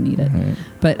fatty. I couldn't eat it. Right.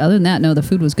 But other than that, no, the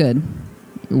food was good.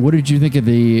 What did you think of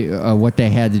the what they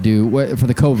had to do for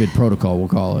the COVID protocol? We'll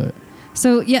call it.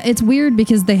 So yeah, it's weird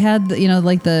because they had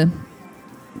like the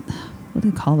what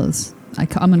do they call those? I'm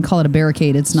gonna call it a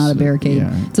barricade. It's not a barricade.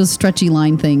 Yeah. It's those stretchy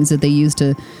line things that they use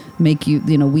to make you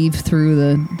weave through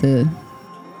the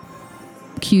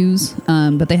queues.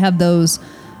 But they have those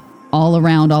all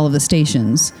around all of the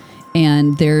stations,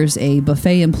 and there's a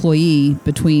buffet employee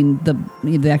between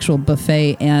the actual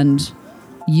buffet and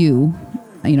you.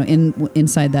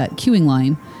 Inside that queuing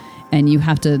line, and you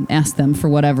have to ask them for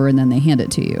whatever, and then they hand it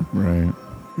to you. Right.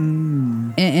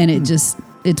 And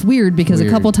it's weird because a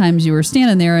couple times you were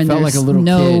standing there and felt there's like a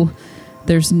little kid.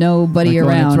 There's nobody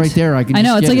around. It's right there. I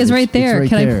know. It's like it's right there.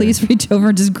 Can I please reach over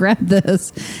and just grab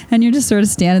this? And you're just sort of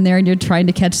standing there and you're trying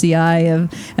to catch the eye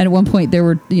of. And at one point there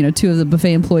were two of the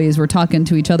buffet employees were talking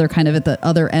to each other kind of at the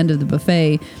other end of the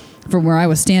buffet from where I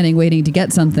was standing waiting to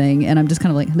get something, and I'm just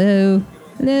kind of like hello,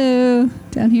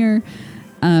 down here.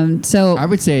 So I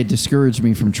would say it discouraged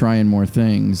me from trying more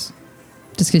things.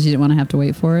 Just because you didn't want to have to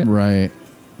wait for it, right?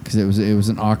 Because it was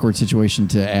an awkward situation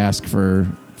to ask for.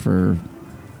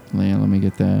 Let me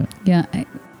get that. Yeah,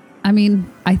 I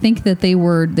mean, I think that they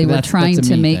were trying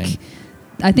to make.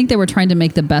 I think they were trying to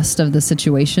make the best of the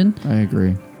situation. I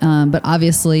agree. But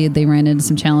obviously, they ran into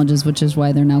some challenges, which is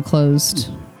why they're now closed.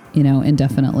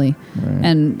 Indefinitely. Right.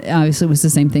 And obviously it was the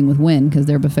same thing with Wynn because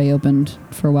their buffet opened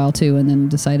for a while too and then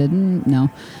decided no.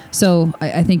 So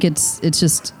I think it's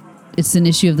an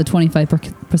issue of the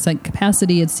 25%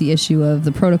 capacity. It's the issue of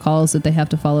the protocols that they have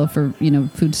to follow for,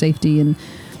 food safety and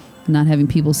not having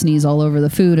people sneeze all over the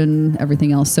food and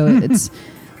everything else. So it's,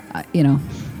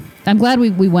 I'm glad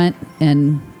we went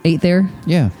and ate there.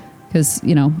 Yeah. Because,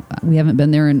 we haven't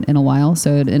been there in a while,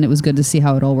 and it was good to see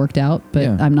how it all worked out, but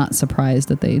yeah. I'm not surprised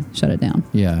that they shut it down.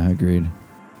 Yeah, I agreed.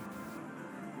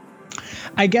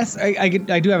 I guess I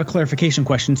do have a clarification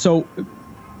question. So,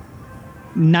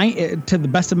 to the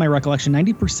best of my recollection,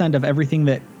 90% of everything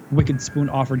that Wicked Spoon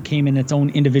offered came in its own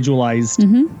individualized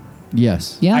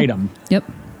item. Yep.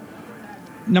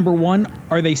 Number one,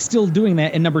 are they still doing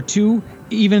that? And number two,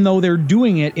 even though they're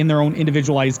doing it in their own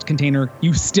individualized container,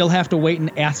 you still have to wait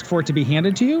and ask for it to be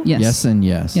handed to you? Yes. Yes and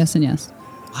yes. Yes and yes.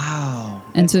 Wow.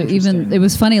 And so even, it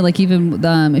was funny, like even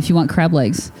if you want crab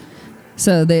legs.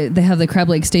 So they have the crab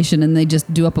leg station and they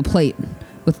just do up a plate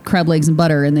with crab legs and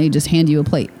butter and they just hand you a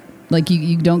plate. Like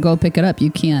you don't go pick it up.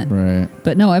 You can't. Right.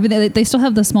 But no, they still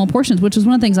have the small portions, which is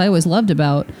one of the things I always loved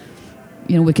about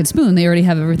Wicked Spoon. They already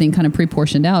have everything kind of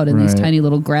pre-portioned out in these tiny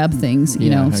little grab things,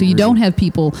 so you don't have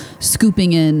people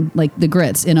scooping in like the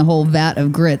grits in a whole vat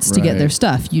of grits to get their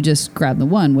stuff. You just grab the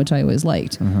one, which I always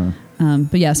liked.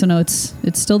 But yeah, so no, it's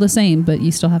still the same, but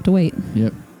you still have to wait.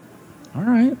 Yep. All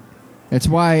right. That's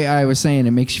why I was saying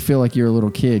it makes you feel like you're a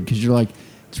little kid because you're like,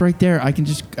 it's right there. I can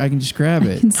just grab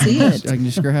it. I can see it. I can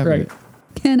just grab it.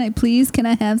 Can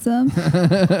I have some?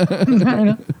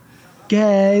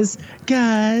 guys.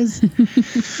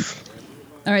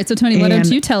 All right, so Tony, why don't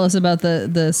you tell us about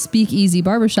the Speakeasy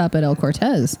Barbershop at El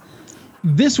Cortez?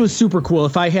 This was super cool.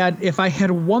 If I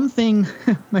had one thing,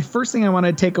 my first thing I want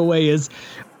to take away is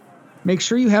make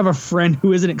sure you have a friend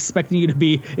who isn't expecting you to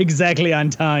be exactly on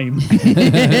time.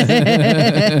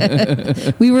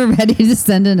 We were ready to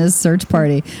send in a search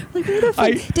party. Like, who the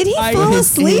fuck? Did he fall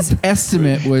asleep? His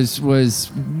estimate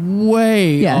was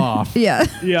way off. Yeah.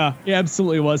 Yeah, it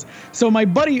absolutely was. So my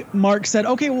buddy Mark said,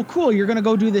 okay, well, cool. You're going to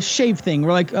go do this shave thing.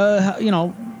 We're like,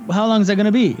 how long is that going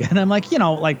to be? And I'm like,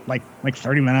 like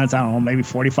 30 minutes. I don't know, maybe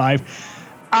 45.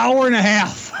 Hour and a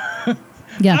half.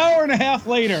 Yeah. Hour and a half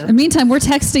later. In the meantime, we're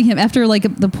texting him after like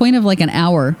the point of like an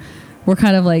hour. We're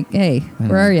kind of like, hey,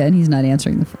 where are you? And he's not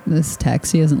answering this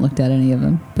text. He hasn't looked at any of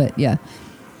them. But yeah,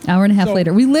 hour and a half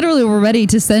later. We literally were ready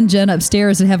to send Jen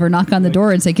upstairs and have her knock on the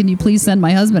door and say, can you please send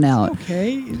my husband out?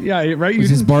 Okay. Yeah, right. Was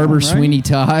his barber right? Sweeney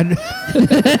Todd?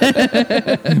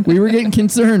 We were getting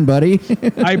concerned, buddy.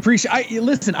 I appreciate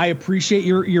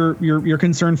your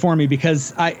concern for me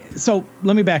because so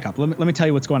let me back up. Let me tell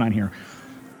you what's going on here.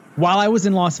 While I was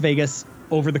in Las Vegas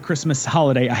over the Christmas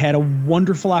holiday, I had a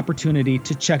wonderful opportunity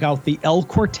to check out the El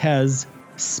Cortez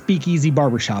Speakeasy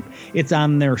Barbershop. It's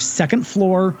on their second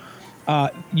floor.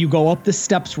 You go up the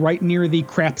steps right near the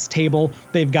craps table.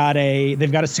 They've got a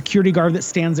security guard that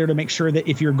stands there to make sure that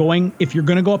if you're going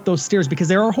to go up those stairs, because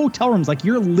there are hotel rooms, like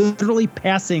you're literally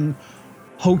passing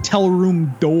hotel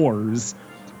room doors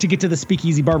to get to the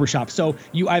Speakeasy Barbershop. So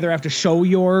you either have to show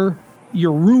your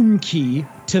room key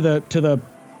to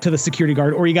the security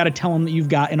guard, or you got to tell them that you've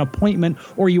got an appointment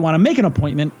or you want to make an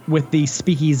appointment with the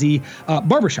Speakeasy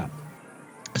Barbershop.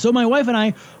 So my wife and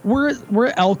I, we're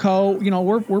at Elko,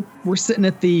 we're sitting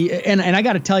at the, and I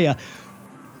got to tell you,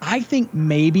 I think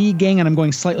maybe, gang, and I'm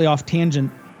going slightly off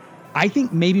tangent, I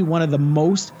think maybe one of the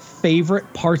most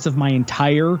favorite parts of my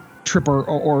entire trip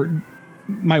or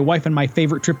my wife and my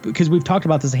favorite trip, because we've talked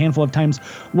about this a handful of times,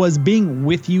 was being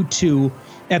with you two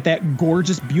at that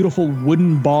gorgeous, beautiful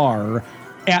wooden bar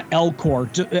at Elko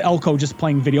just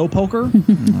playing video poker.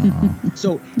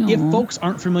 So if folks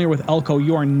aren't familiar with Elko,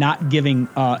 you are not giving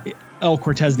El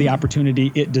Cortez the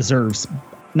opportunity it deserves.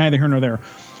 Neither here nor there.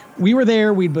 We were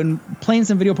there. We'd been playing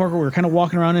some video poker. We were kind of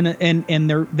walking around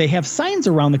and they have signs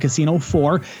around the casino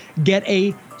for get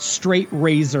a straight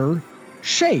razor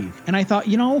shave. And I thought,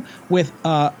 with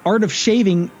Art of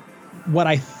Shaving, what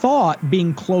I thought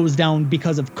being closed down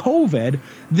because of COVID,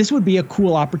 this would be a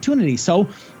cool opportunity. So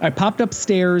I popped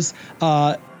upstairs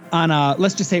on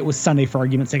let's just say it was Sunday for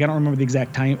argument's sake. I don't remember the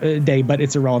exact day, but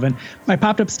it's irrelevant. I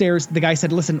popped upstairs. The guy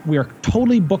said, listen, we are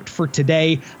totally booked for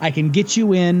today. I can get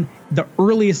you in. The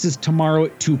earliest is tomorrow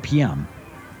at 2 p.m.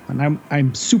 And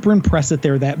I'm super impressed that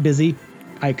they're that busy.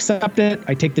 I accept it.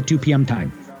 I take the 2 p.m.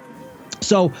 time.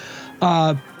 So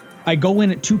I go in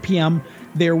at 2 p.m.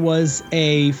 There was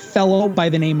a fellow by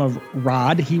the name of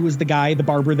Rod. He was the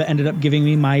barber that ended up giving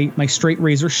me my straight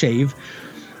razor shave.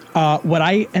 What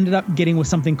I ended up getting was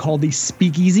something called the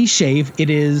Speakeasy Shave. It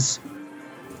is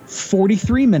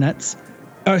 43 minutes.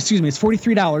 It's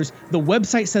 $43. The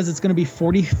website says it's going to be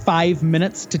 45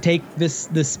 minutes to take this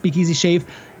Speakeasy Shave.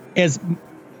 As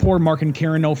poor Mark and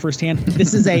Karen know firsthand,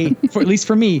 this is at least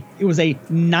for me, it was a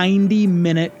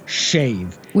 90-minute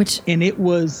shave. And it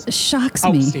was shocks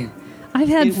outstanding. Me. I've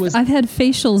had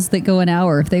facials that go an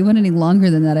hour. If they went any longer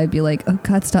than that, I'd be like, "Oh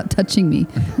God, stop touching me."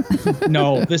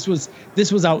 No, this was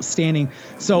outstanding.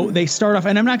 So they start off,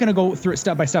 and I'm not going to go through it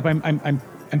step by step. I'm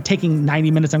taking 90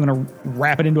 minutes. I'm going to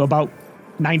wrap it into about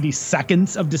 90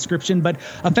 seconds of description. But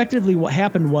effectively, what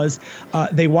happened was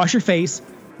they wash your face,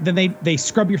 then they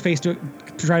scrub your face to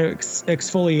try to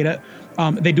exfoliate it.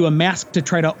 They do a mask to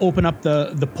try to open up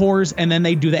the pores, and then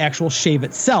they do the actual shave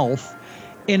itself.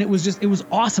 And it was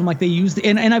awesome. Like they used,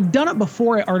 and I've done it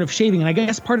before at Art of Shaving. And I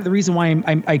guess part of the reason why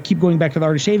I keep going back to the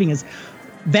Art of Shaving is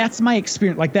that's my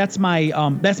experience. Like that's my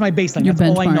baseline. Your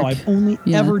that's benchmark. all I know. I've only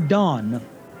ever done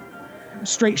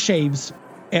straight shaves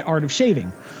at Art of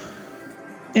Shaving.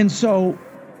 And so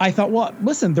I thought, well,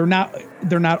 listen, they're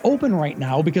not open right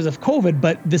now because of COVID,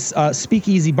 but this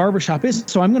Speakeasy Barbershop is.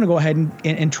 So I'm going to go ahead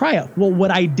and try it. Well, what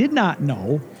I did not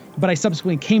know, but I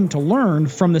subsequently came to learn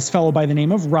from this fellow by the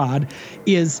name of Rod,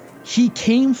 is he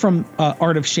came from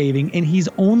Art of Shaving, and he's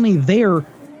only there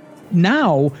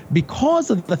now because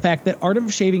of the fact that Art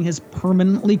of Shaving has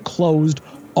permanently closed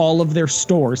all of their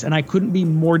stores. And I couldn't be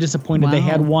more disappointed. Wow. They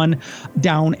had one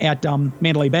down at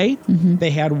Mandalay Bay. Mm-hmm. They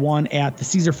had one at the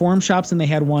Caesar Forum shops, and they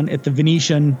had one at the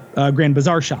Venetian Grand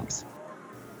Bazaar shops.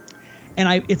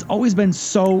 And it's always been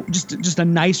so just a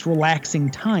nice,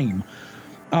 relaxing time.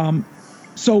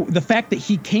 So the fact that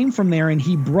he came from there and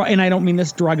he brought, and I don't mean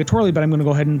this derogatorily, but I'm going to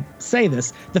go ahead and say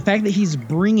this, the fact that he's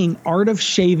bringing art of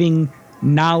shaving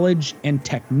knowledge and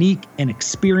technique and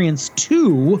experience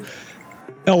to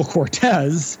El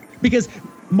Cortez, because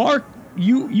Mark,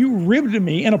 you ribbed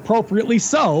me, and appropriately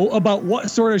so, about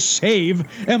what sort of shave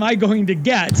am I going to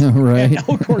get right. at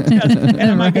El Cortez, and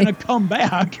am I going to come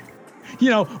back,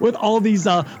 with all these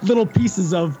little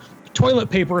pieces of toilet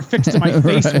paper affixed to my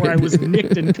face right. where I was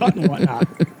nicked and cut and whatnot.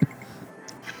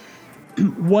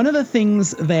 One of the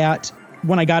things that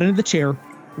when I got into the chair,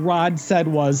 Rod said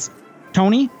was,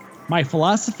 Tony, my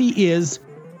philosophy is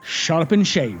shut up and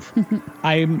shave.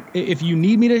 If you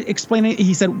need me to explain it,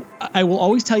 he said, I will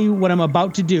always tell you what I'm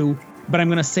about to do, but I'm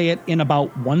going to say it in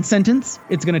about one sentence.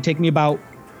 It's going to take me about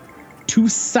 2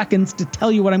 seconds to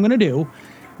tell you what I'm going to do.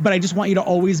 But I just want you to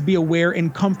always be aware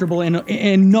and comfortable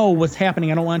and know what's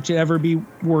happening. I don't want you to ever be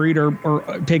worried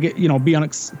or take it, be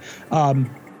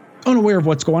unaware of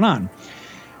what's going on.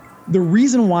 The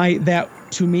reason why that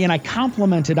to me, and I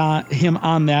complimented him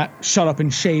on that shut up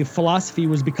and shave philosophy,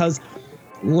 was because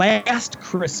last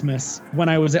Christmas when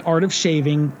I was at Art of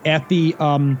Shaving at the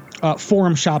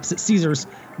Forum Shops at Caesars,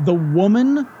 the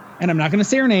woman, and I'm not going to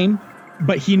say her name,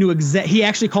 but he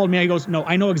actually called me. He goes, no,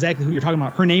 I know exactly who you're talking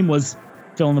about. Her name was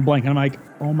fill in the blank. And I'm like,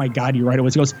 oh my God, you're right. It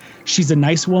was. He goes, she's a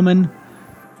nice woman,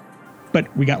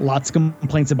 but we got lots of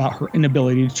complaints about her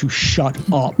inability to shut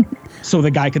up so the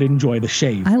guy could enjoy the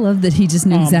shave. I love that he just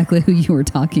knew exactly who you were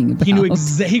talking about. He knew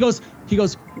he goes,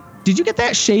 did you get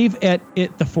that shave at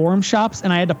the Forum Shops?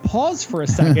 And I had to pause for a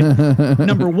second.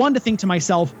 Number one, to think to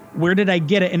myself, where did I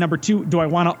get it? And number two, do I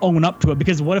want to own up to it?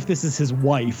 Because what if this is his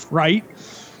wife, right?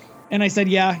 And I said,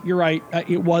 yeah, you're right.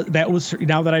 That was her.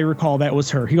 Now that I recall, that was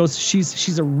her. He goes,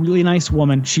 she's a really nice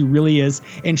woman. She really is.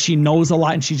 And she knows a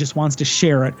lot and she just wants to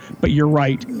share it. But you're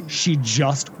right. She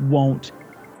just won't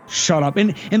shut up.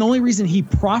 And the only reason he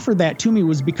proffered that to me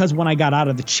was because when I got out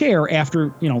of the chair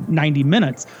after, 90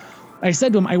 minutes, I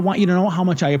said to him, I want you to know how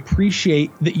much I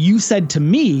appreciate that you said to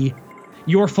me,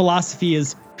 your philosophy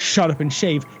is shut up and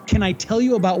shave. Can I tell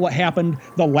you about what happened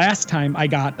the last time I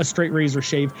got a straight razor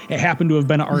shave? It happened to have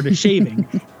been an Art of Shaving.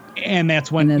 And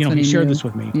that's when, he shared this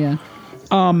with me. Yeah.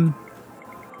 On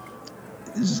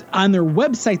their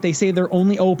website, they say they're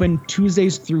only open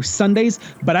Tuesdays through Sundays,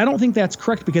 but I don't think that's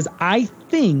correct, because I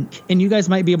think, and you guys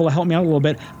might be able to help me out a little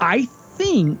bit, I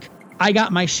think I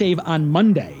got my shave on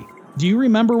Monday. Do you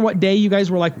remember what day you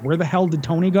guys were like, where the hell did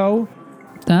Tony go?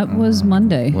 That was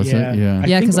Monday. Was it? Yeah.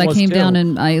 Yeah, because I came down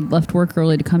and I left work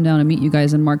early to come down and meet you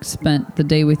guys, and Mark spent the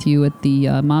day with you at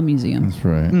the Mom Museum. That's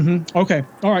right. Mm-hmm. Okay.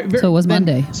 All right. So it was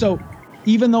Monday. So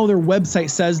even though their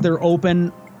website says they're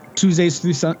open Tuesdays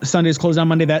through Sundays, closed on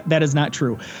Monday, that is not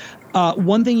true.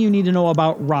 One thing you need to know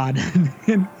about Rod,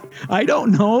 and I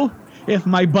don't know if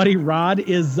my buddy Rod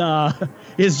is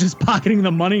just pocketing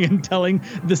the money and telling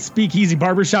the Speakeasy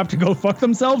Barbershop to go fuck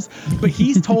themselves. But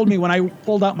he's told me when I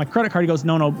pulled out my credit card, he goes,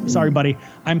 no, sorry, buddy.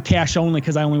 I'm cash only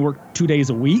because I only work 2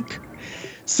 days a week.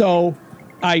 So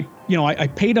I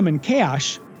paid him in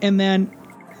cash. And then,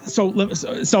 so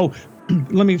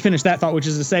let me finish that thought, which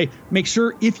is to say, make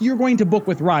sure if you're going to book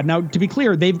with Rod. Now, to be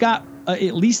clear, they've got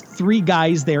at least 3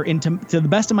 guys there. And to the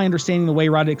best of my understanding, the way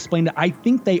Rod explained it, I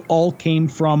think they all came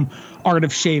from Art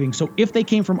of Shaving. So if they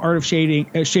came from Art of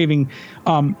Shaving,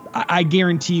 I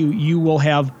guarantee you will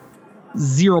have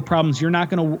zero problems. You're not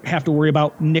going to have to worry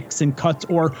about nicks and cuts,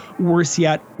 or worse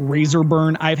yet, razor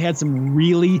burn. I've had some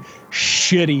really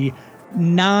shitty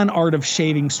non-Art of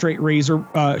Shaving straight razor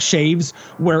shaves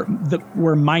where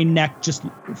my neck just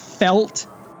felt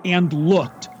and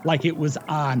looked like it was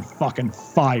on fucking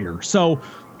fire. So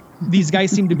these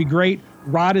guys seem to be great.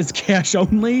 Rod is cash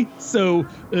only. So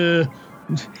Ben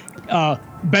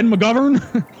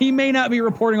McGovern, he may not be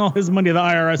reporting all his money to the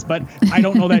IRS, but I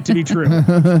don't know that to be true.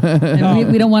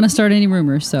 And we don't want to start any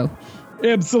rumors, so.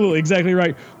 Absolutely, exactly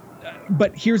right.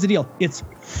 But here's the deal. It's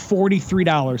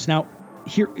 $43. Now,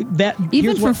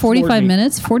 even for 45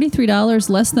 minutes, $43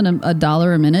 less than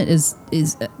 $1 a minute is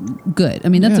good. I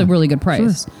mean, that's a really good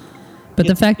price. Sure. But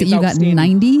the fact that you got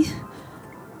 90,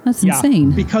 that's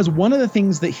insane. Because one of the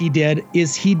things that he did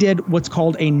is he did what's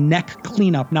called a neck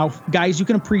cleanup. Now, guys, you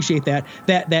can appreciate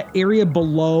that area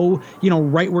below,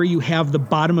 right where you have the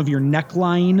bottom of your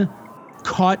neckline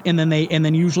cut, and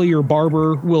then usually your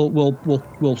barber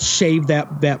will shave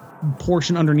that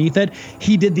portion underneath it.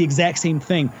 He did the exact same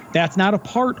thing. That's not a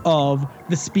part of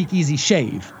the Speakeasy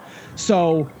shave.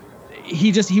 So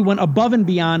he went above and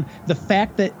beyond. The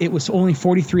fact that it was only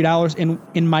 $43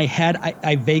 in my head,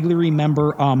 I vaguely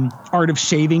remember Art of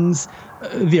Shavings,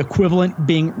 the equivalent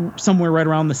being somewhere right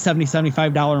around the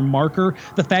 $75 marker.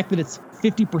 The fact that it's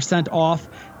 50% off,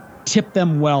 tip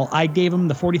them well. I gave them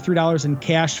the $43 in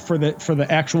cash for the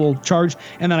actual charge,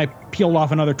 and then I peeled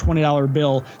off another $20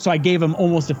 bill. So I gave him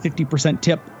almost a 50%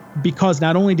 tip, because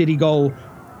not only did he go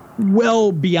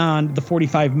well beyond the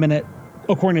 45-minute,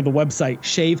 according to the website,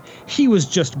 shave, he was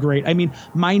just great. I mean,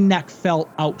 my neck felt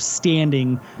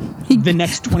outstanding the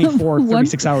next 24,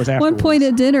 36 hours afterwards. One point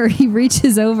at dinner, he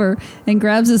reaches over and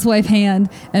grabs his wife's hand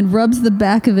and rubs the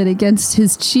back of it against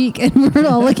his cheek. And we're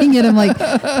all looking at him like,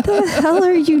 the hell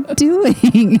are you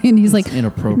doing? And he's like,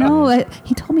 inappropriate. No,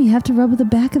 he told me you have to rub with the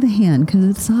back of the hand because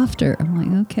it's softer. I'm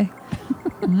like, okay.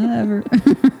 Whatever.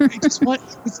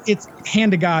 It's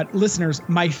hand to God, listeners.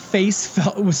 My face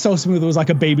was so smooth; it was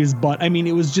like a baby's butt. I mean,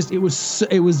 it was just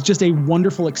a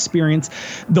wonderful experience.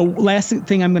 The last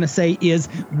thing I'm going to say is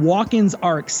walk-ins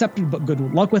are accepted, but good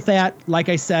luck with that. Like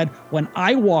I said, when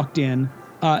I walked in,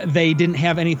 they didn't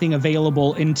have anything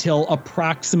available until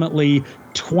approximately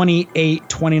 28,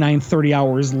 29, 30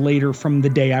 hours later from the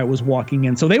day I was walking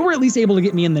in. So they were at least able to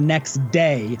get me in the next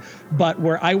day, but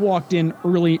where I walked in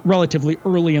relatively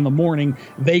early in the morning,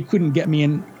 they couldn't get me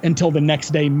in until the next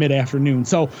day mid-afternoon.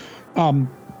 So I'm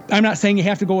not saying you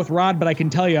have to go with Rod, but I can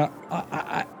tell you,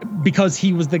 because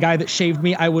he was the guy that shaved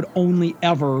me, I would only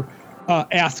ever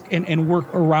ask and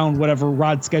work around whatever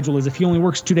Rod's schedule is. If he only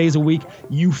works 2 days a week,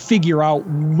 you figure out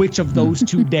which of those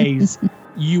 2 days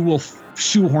you will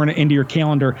shoehorn it into your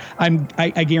calendar.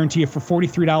 I guarantee you, for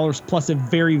 $43 plus a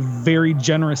very, very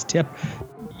generous tip,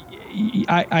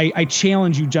 I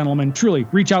challenge you, gentlemen, truly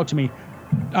reach out to me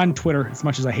on Twitter, as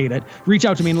much as I hate it. Reach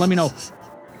out to me and let me know,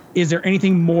 is there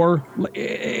anything more,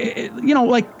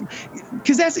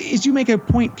 because as you make a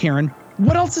point, Karen,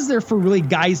 what else is there for really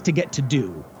guys to get to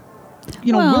do?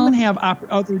 Women have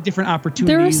other different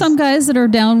opportunities. There are some guys that are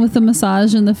down with the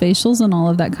massage and the facials and all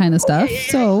of that kind of stuff.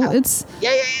 It's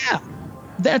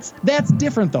that's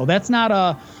different though. That's not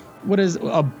a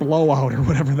blowout or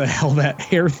whatever the hell that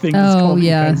hair thing is called.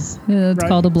 It's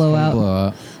called a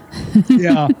blowout.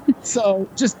 Yeah. So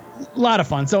just a lot of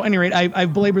fun. So at any rate,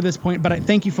 I've belabored this point, but I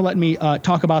thank you for letting me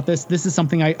talk about this. This is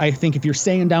something I think if you're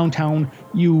staying downtown,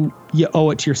 you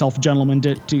owe it to yourself, gentlemen,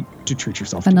 to treat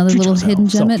yourself. Another little hidden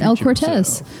gem at El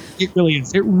Cortez. It really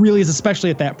is. It really is,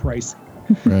 especially at that price.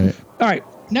 Right. All right.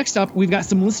 Next up, we've got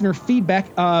some listener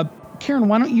feedback. Karen,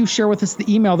 why don't you share with us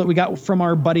the email that we got from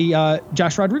our buddy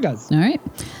Josh Rodriguez? All right.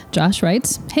 Josh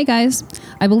writes, "Hey guys,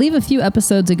 I believe a few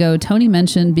episodes ago, Tony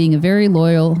mentioned being a very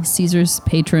loyal Caesars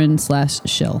patron /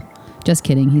 shill. Just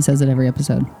kidding. He says it every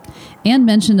episode. And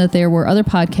mentioned that there were other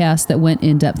podcasts that went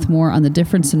in depth more on the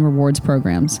difference in rewards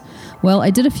programs. Well, I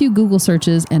did a few Google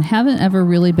searches and haven't ever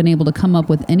really been able to come up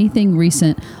with anything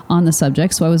recent on the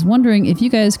subject. So I was wondering if you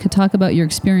guys could talk about your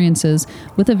experiences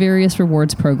with the various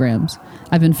rewards programs.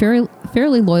 I've been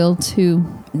fairly loyal to...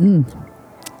 and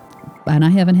I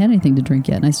haven't had anything to drink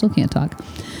yet, and I still can't talk.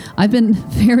 I've been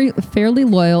fairly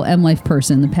loyal M-Life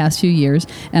person the past few years,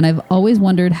 and I've always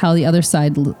wondered how the other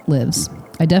side lives.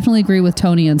 I definitely agree with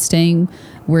Tony on staying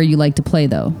where you like to play,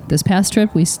 though. This past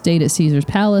trip, we stayed at Caesars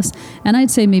Palace, and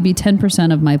I'd say maybe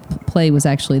 10% of my play was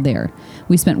actually there.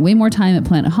 We spent way more time at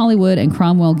Planet Hollywood and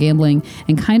Cromwell gambling,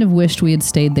 and kind of wished we had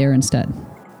stayed there instead.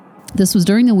 This was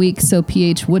during the week, so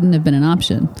PH wouldn't have been an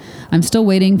option. I'm still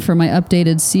waiting for my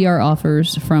updated CR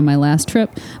offers from my last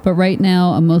trip, but right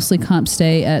now a mostly comp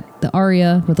stay at the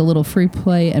Aria with a little free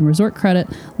play and resort credit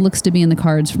looks to be in the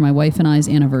cards for my wife and I's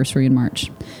anniversary in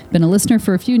March. Been a listener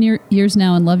for a few years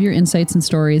now and love your insights and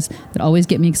stories that always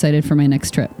get me excited for my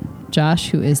next trip. Josh,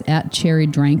 who is at Cherry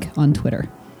Drank on Twitter."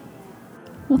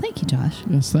 Well, thank you, Josh.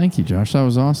 Yes, thank you, Josh. That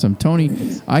was awesome.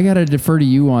 Tony, I got to defer to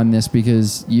you on this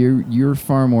because you're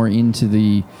far more into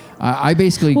the... I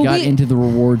basically got into the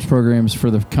rewards programs for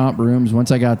the comp rooms.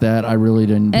 Once I got that, I really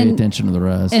didn't pay attention to the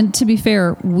rest. And to be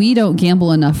fair, we don't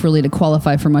gamble enough really to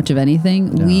qualify for much of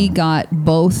anything. No. We got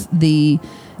both the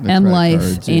M-Life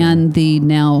cards, and the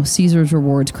now Caesars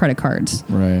Rewards credit cards.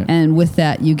 Right. And with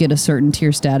that, you get a certain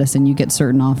tier status and you get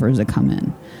certain offers that come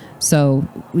in. So,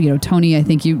 Tony, I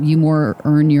think you more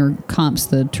earn your comps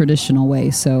the traditional way.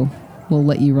 So we'll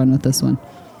let you run with this one.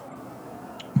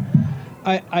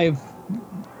 I've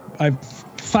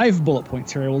 5 bullet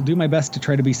points here. I will do my best to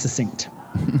try to be succinct.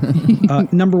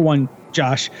 Number 1,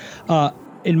 Josh,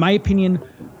 in my opinion,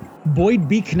 Boyd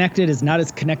Be Connected is not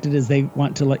as connected as they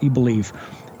want to let you believe.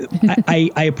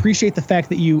 I appreciate the fact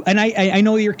that you, and I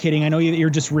know you're kidding. I know you're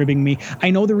just ribbing me.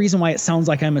 I know the reason why it sounds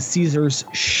like I'm a Caesars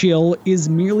shill is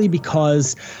merely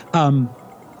because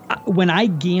when I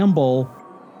gamble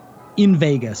in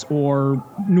Vegas or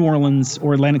New Orleans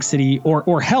or Atlantic City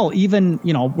or hell, even,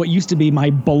 what used to be my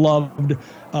beloved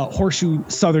Horseshoe,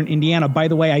 Southern Indiana. By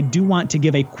the way, I do want to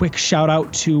give a quick shout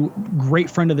out to great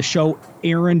friend of the show,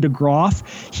 Aaron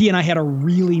DeGroff. He and I had a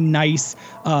really nice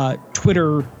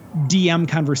Twitter DM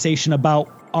conversation about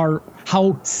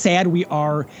how sad we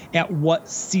are at what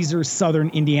Caesars Southern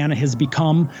Indiana has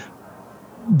become.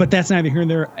 But that's neither here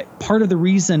nor there. Part of the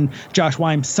reason, Josh,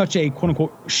 why I'm such a quote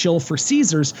unquote shill for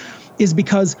Caesars is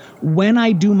because when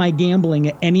I do my gambling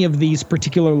at any of these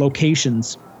particular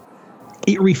locations,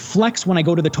 it reflects when I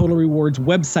go to the Total Rewards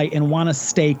website and want to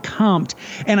stay comped.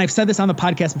 And I've said this on the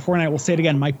podcast before, and I will say it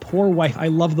again. My poor wife, I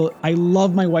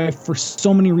love my wife for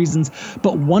so many reasons,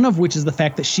 but one of which is the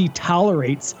fact that she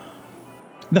tolerates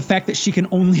the fact that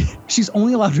she's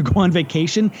only allowed to go on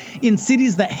vacation in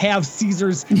cities that have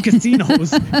Caesars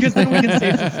casinos because then we can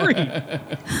stay for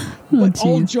free. But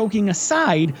all joking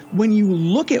aside, when you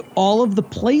look at all of the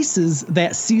places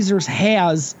that Caesars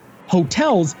has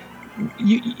hotels,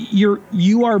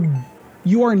 you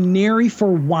are nary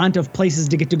for want of places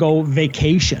to get to go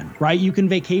vacation, right? You can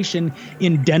vacation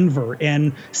in Denver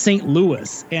and St.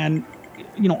 Louis and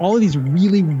all of these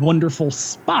really wonderful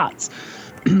spots.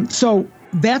 So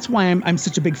that's why I'm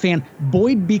such a big fan.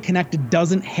 Boyd Be Connected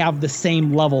doesn't have the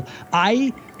same level.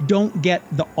 I don't get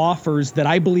the offers that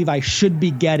I believe I should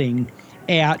be getting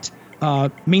at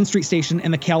Main Street Station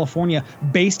and the California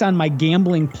based on my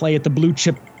gambling play at the Blue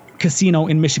Chip Casino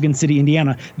in Michigan City,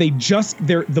 Indiana.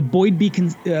 The Boyd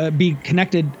Be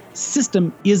Connected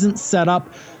system isn't set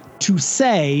up to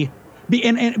say,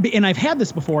 and I've had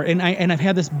this before, and I've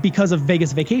had this because of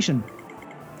Vegas Vacation.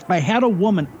 I had a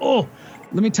woman,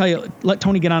 let me tell you, let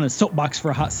Tony get on his soapbox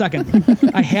for a hot second.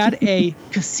 I had a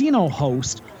casino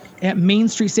host at Main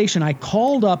Street Station. I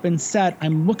called up and said,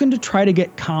 I'm looking to try to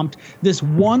get comped this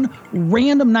one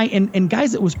random night. And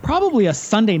guys, it was probably a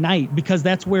Sunday night because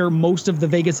that's where most of the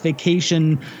Vegas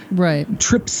Vacation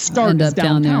trips start, is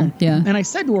downtown. Yeah. And I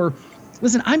said to her,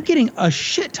 listen, I'm getting a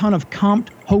shit ton of comped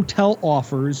hotel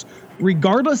offers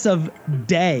regardless of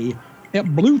day at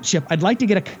Blue Chip. I'd like to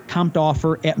get a comped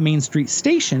offer at Main Street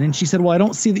Station. And she said, well, I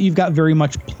don't see that you've got very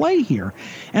much play here.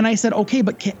 And I said, okay,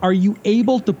 but are you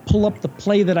able to pull up the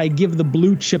play that I give the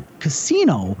Blue Chip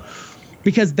Casino?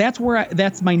 Because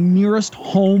that's my nearest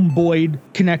home Boyd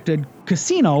Connected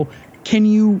casino. Can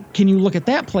you look at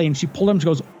that play? And she pulled up and she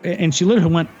goes, and she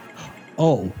literally went,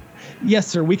 oh, yes,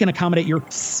 sir, we can accommodate your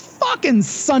fucking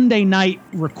Sunday night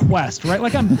request, right?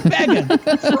 Like I'm begging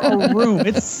for a room.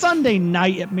 It's Sunday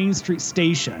night at Main Street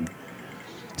Station.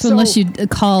 So unless you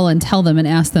call and tell them and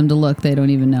ask them to look, they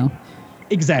don't even know.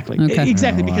 Exactly. Okay.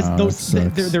 Exactly. Because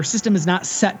their system is not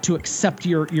set to accept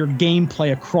your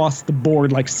gameplay across the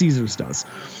board like Caesars does.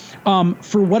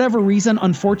 For whatever reason,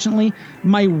 unfortunately,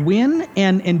 my Wynn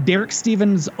and Derek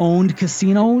Stevens owned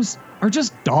casinos are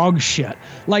just dog shit.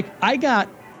 Like I got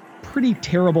pretty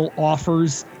terrible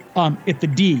offers at the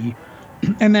D,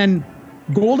 and then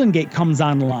Golden Gate comes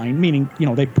online, meaning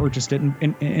they purchased it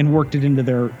and worked it into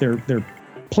their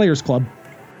players club,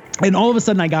 and all of a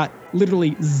sudden I got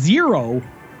literally 0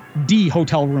 D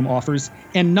hotel room offers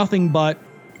and nothing but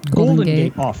Golden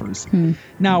Gate offers.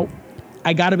 Now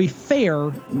I got to be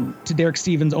fair to Derek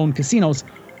Stevens' own casinos.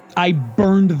 I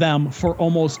burned them for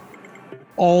almost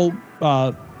all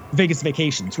Vegas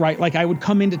Vacations, right? Like I would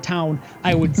come into town,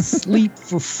 I would sleep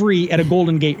for free at a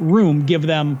Golden Gate room, give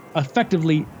them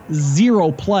effectively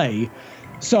 0 play.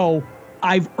 So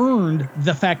I've earned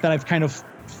the fact that I've kind of,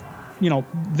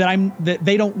 that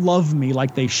they don't love me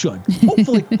like they should.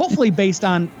 Hopefully based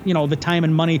on, the time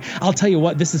and money. I'll tell you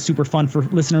what, this is super fun for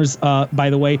listeners. By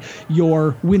the way,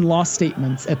 your win-loss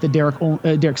statements at the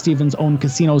Derek Stevens owned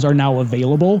casinos are now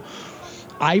available.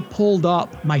 I pulled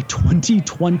up my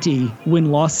 2020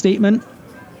 win-loss statement,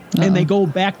 and they go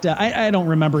back to, I don't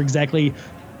remember exactly,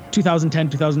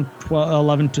 2010,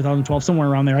 2011, 2012, somewhere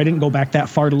around there. I didn't go back that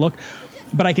far to look,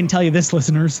 but I can tell you this,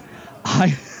 listeners,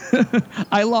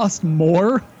 I lost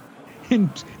more in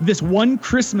this one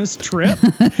Christmas trip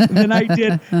than I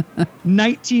did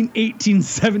 19, 18,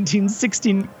 17,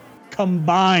 16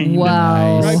 combined.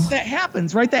 Wow. Right? That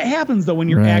happens though when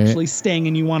you're actually staying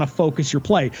and you want to focus your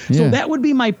play. Yeah. So that would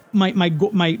be my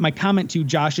comment to you,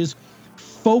 Josh, is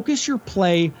focus your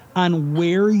play on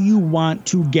where you want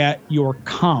to get your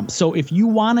comp. So if you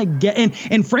want to get,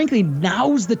 and frankly,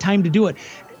 now's the time to do it.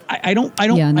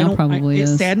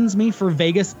 It saddens me for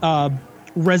Vegas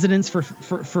residents,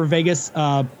 for Vegas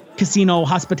casino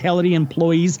hospitality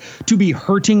employees to be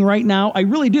hurting right now. I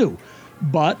really do.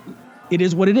 But It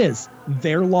is what it is.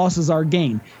 Their loss is our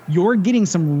gain. You're getting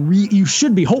you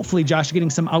should be, hopefully, Josh, getting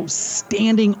some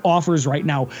outstanding offers right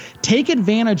now. Take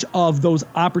advantage of those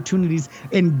opportunities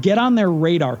and get on their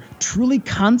radar. Truly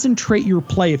concentrate your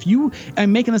play.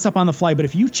 I'm making this up on the fly, but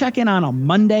if you check in on a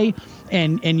Monday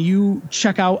and you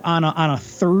check out on a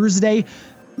Thursday,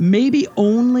 maybe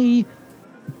only,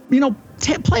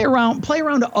 play around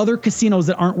to other casinos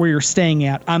that aren't where you're staying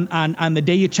at on the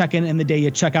day you check in and the day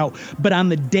you check out. But on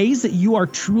the days that you are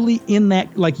truly in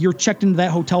that, like you're checked into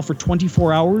that hotel for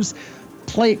 24 hours,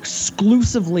 play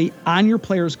exclusively on your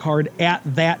player's card at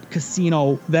that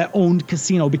casino, that owned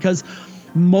casino, because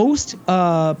most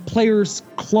players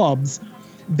clubs,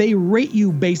 they rate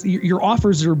you your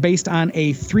offers are based on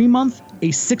a 3-month, a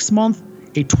 6-month,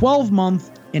 a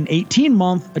 12-month, an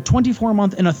 18-month, a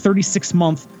 24-month, and a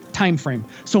 36-month time frame.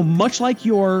 So much like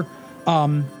your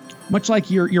FICO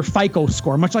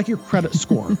score, much like your credit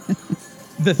score,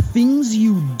 the things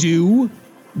you do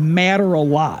matter a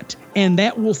lot, and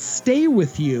that will stay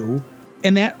with you,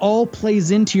 and that all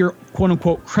plays into your quote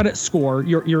unquote credit score,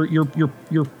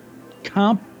 your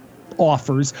comp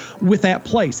offers with that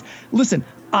place. Listen,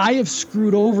 I have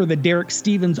screwed over the Derek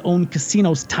Stevens owned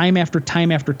casinos time after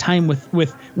time after time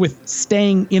with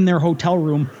staying in their hotel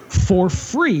room for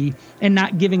free and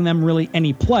not giving them really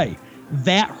any play.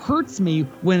 That hurts me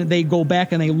when they go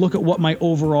back and they look at what my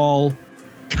overall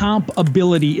comp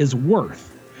ability is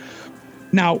worth.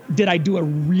 Now, did I do a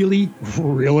really,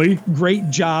 really great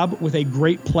job with a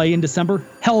great play in December?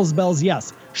 Hell's bells,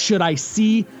 yes. Should I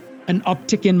see an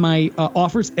uptick in my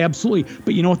offers? Absolutely.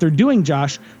 But you know what they're doing,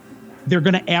 Josh? They're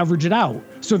going to average it out.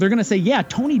 So they're going to say, yeah,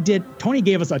 Tony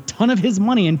gave us a ton of his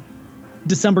money in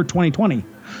December 2020.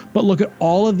 But look at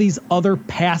all of these other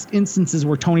past instances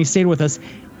where Tony stayed with us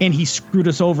and he screwed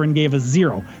us over and gave us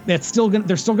 0. They're still going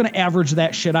to average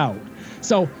that shit out.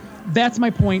 So that's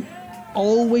my point.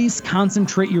 Always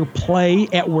concentrate your play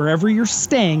at wherever you're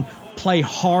staying. Play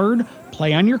hard,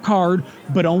 play on your card,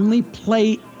 but only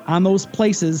play on those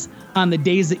places on the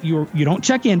days that you don't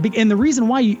check in. And the reason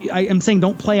why I am saying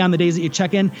don't play on the days that you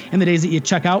check in and the days that you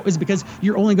check out is because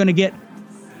you're only going to get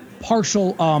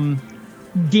partial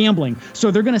gambling.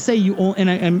 So they're going to say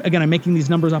and again, I'm making these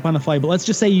numbers up on the fly, but let's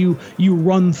just say you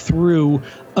run through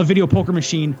a video poker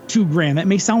machine $2,000. That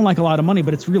may sound like a lot of money,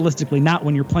 but it's realistically not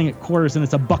when you're playing at quarters and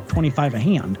it's $1.25 a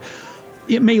hand.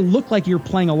 It may look like you're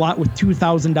playing a lot with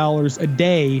 $2,000 a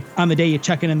day on the day you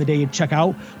check in and the day you check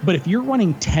out. But if you're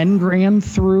running $10,000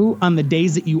 through on the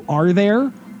days that you are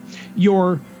there,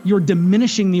 you're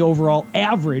diminishing the overall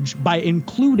average by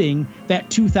including that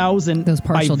 2,000 those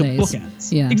partial by the days.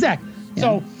 Bookends. Yeah, exactly. Yeah.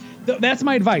 So that's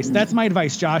my advice. That's my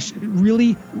advice, Josh.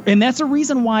 Really, and that's a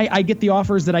reason why I get the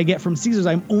offers that I get from Caesars.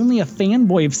 I'm only a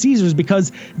fanboy of Caesars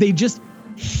because they just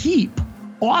heap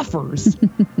offers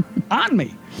on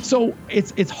me. So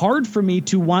it's hard for me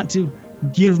to want to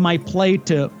give my play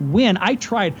to win. I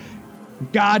tried.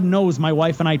 God knows my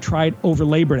wife and I tried over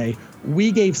Labor Day.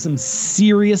 We gave some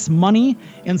serious money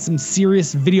and some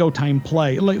serious video time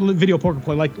play, like video poker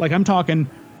play. Like I'm talking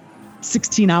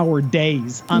 16-hour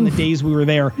days on the days we were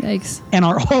there. Yikes. And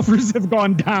our offers have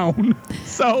gone down.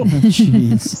 So,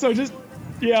 so just.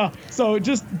 Yeah. So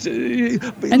just. And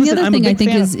the other thing I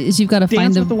think is you've got to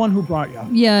find the one who brought you.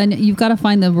 Yeah, and you've got to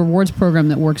find the rewards program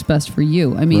that works best for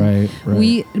you. I mean,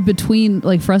 right. between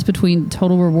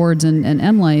Total Rewards and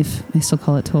M Life, I still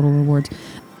call it Total Rewards.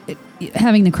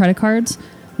 Having the credit cards,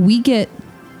 we get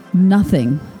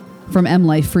nothing from M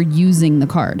Life for using the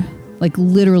card. Like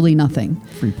literally nothing.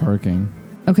 Free parking.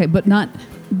 Okay, but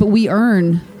we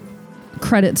earn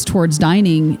credits towards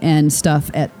dining and stuff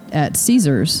at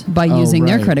Caesars by using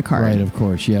their credit card. Right, of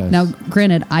course, yes. Now,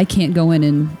 granted, I can't go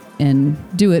in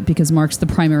and do it because Mark's the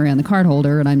primary on the card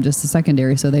holder and I'm just the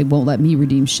secondary, so they won't let me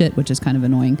redeem shit, which is kind of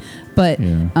annoying. But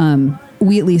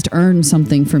we at least earn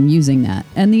something from using that.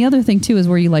 And the other thing, too, is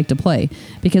where you like to play.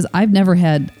 Because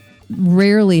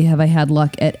rarely have I had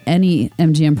luck at any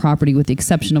MGM property with the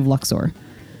exception of Luxor.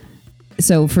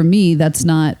 So for me, that's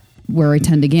not where I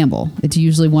tend to gamble. It's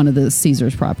usually one of the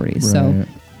Caesars properties. Right. So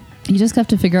you just have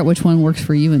to figure out which one works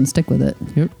for you and stick with it.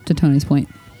 Yep. To Tony's point.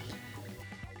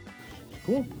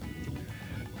 Cool.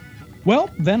 Well,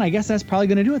 then I guess that's probably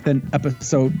going to do it then.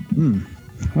 Episode.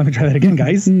 Let me try that again,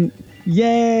 guys.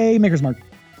 Yay, Maker's Mark.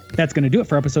 That's going to do it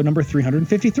for episode number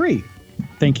 353.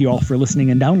 Thank you all for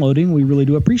listening and downloading. We really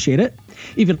do appreciate it.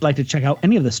 If you'd like to check out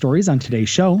any of the stories on today's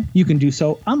show, you can do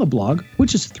so on the blog,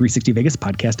 which is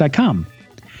 360vegaspodcast.com.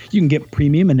 You can get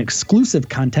premium and exclusive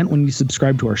content when you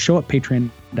subscribe to our show at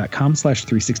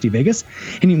patreon.com/360vegas.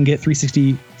 And you can get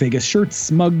 360 Vegas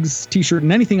shirts, mugs, t-shirt,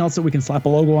 and anything else that we can slap a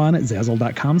logo on at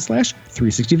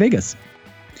zazzle.com/360vegas.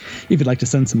 If you'd like to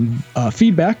send some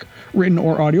feedback, written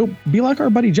or audio, be like our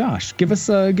buddy Josh. Give us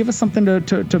something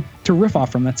to riff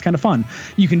off from. That's kind of fun.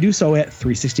 You can do so at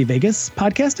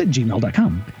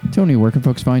 360vegaspodcast@gmail.com. Tony, where can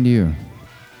folks find you?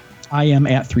 I am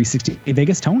at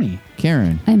 360Vegas Tony.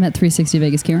 Karen. I'm at 360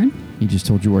 Vegas Karen. He just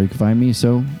told you where you can find me,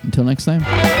 so until next time.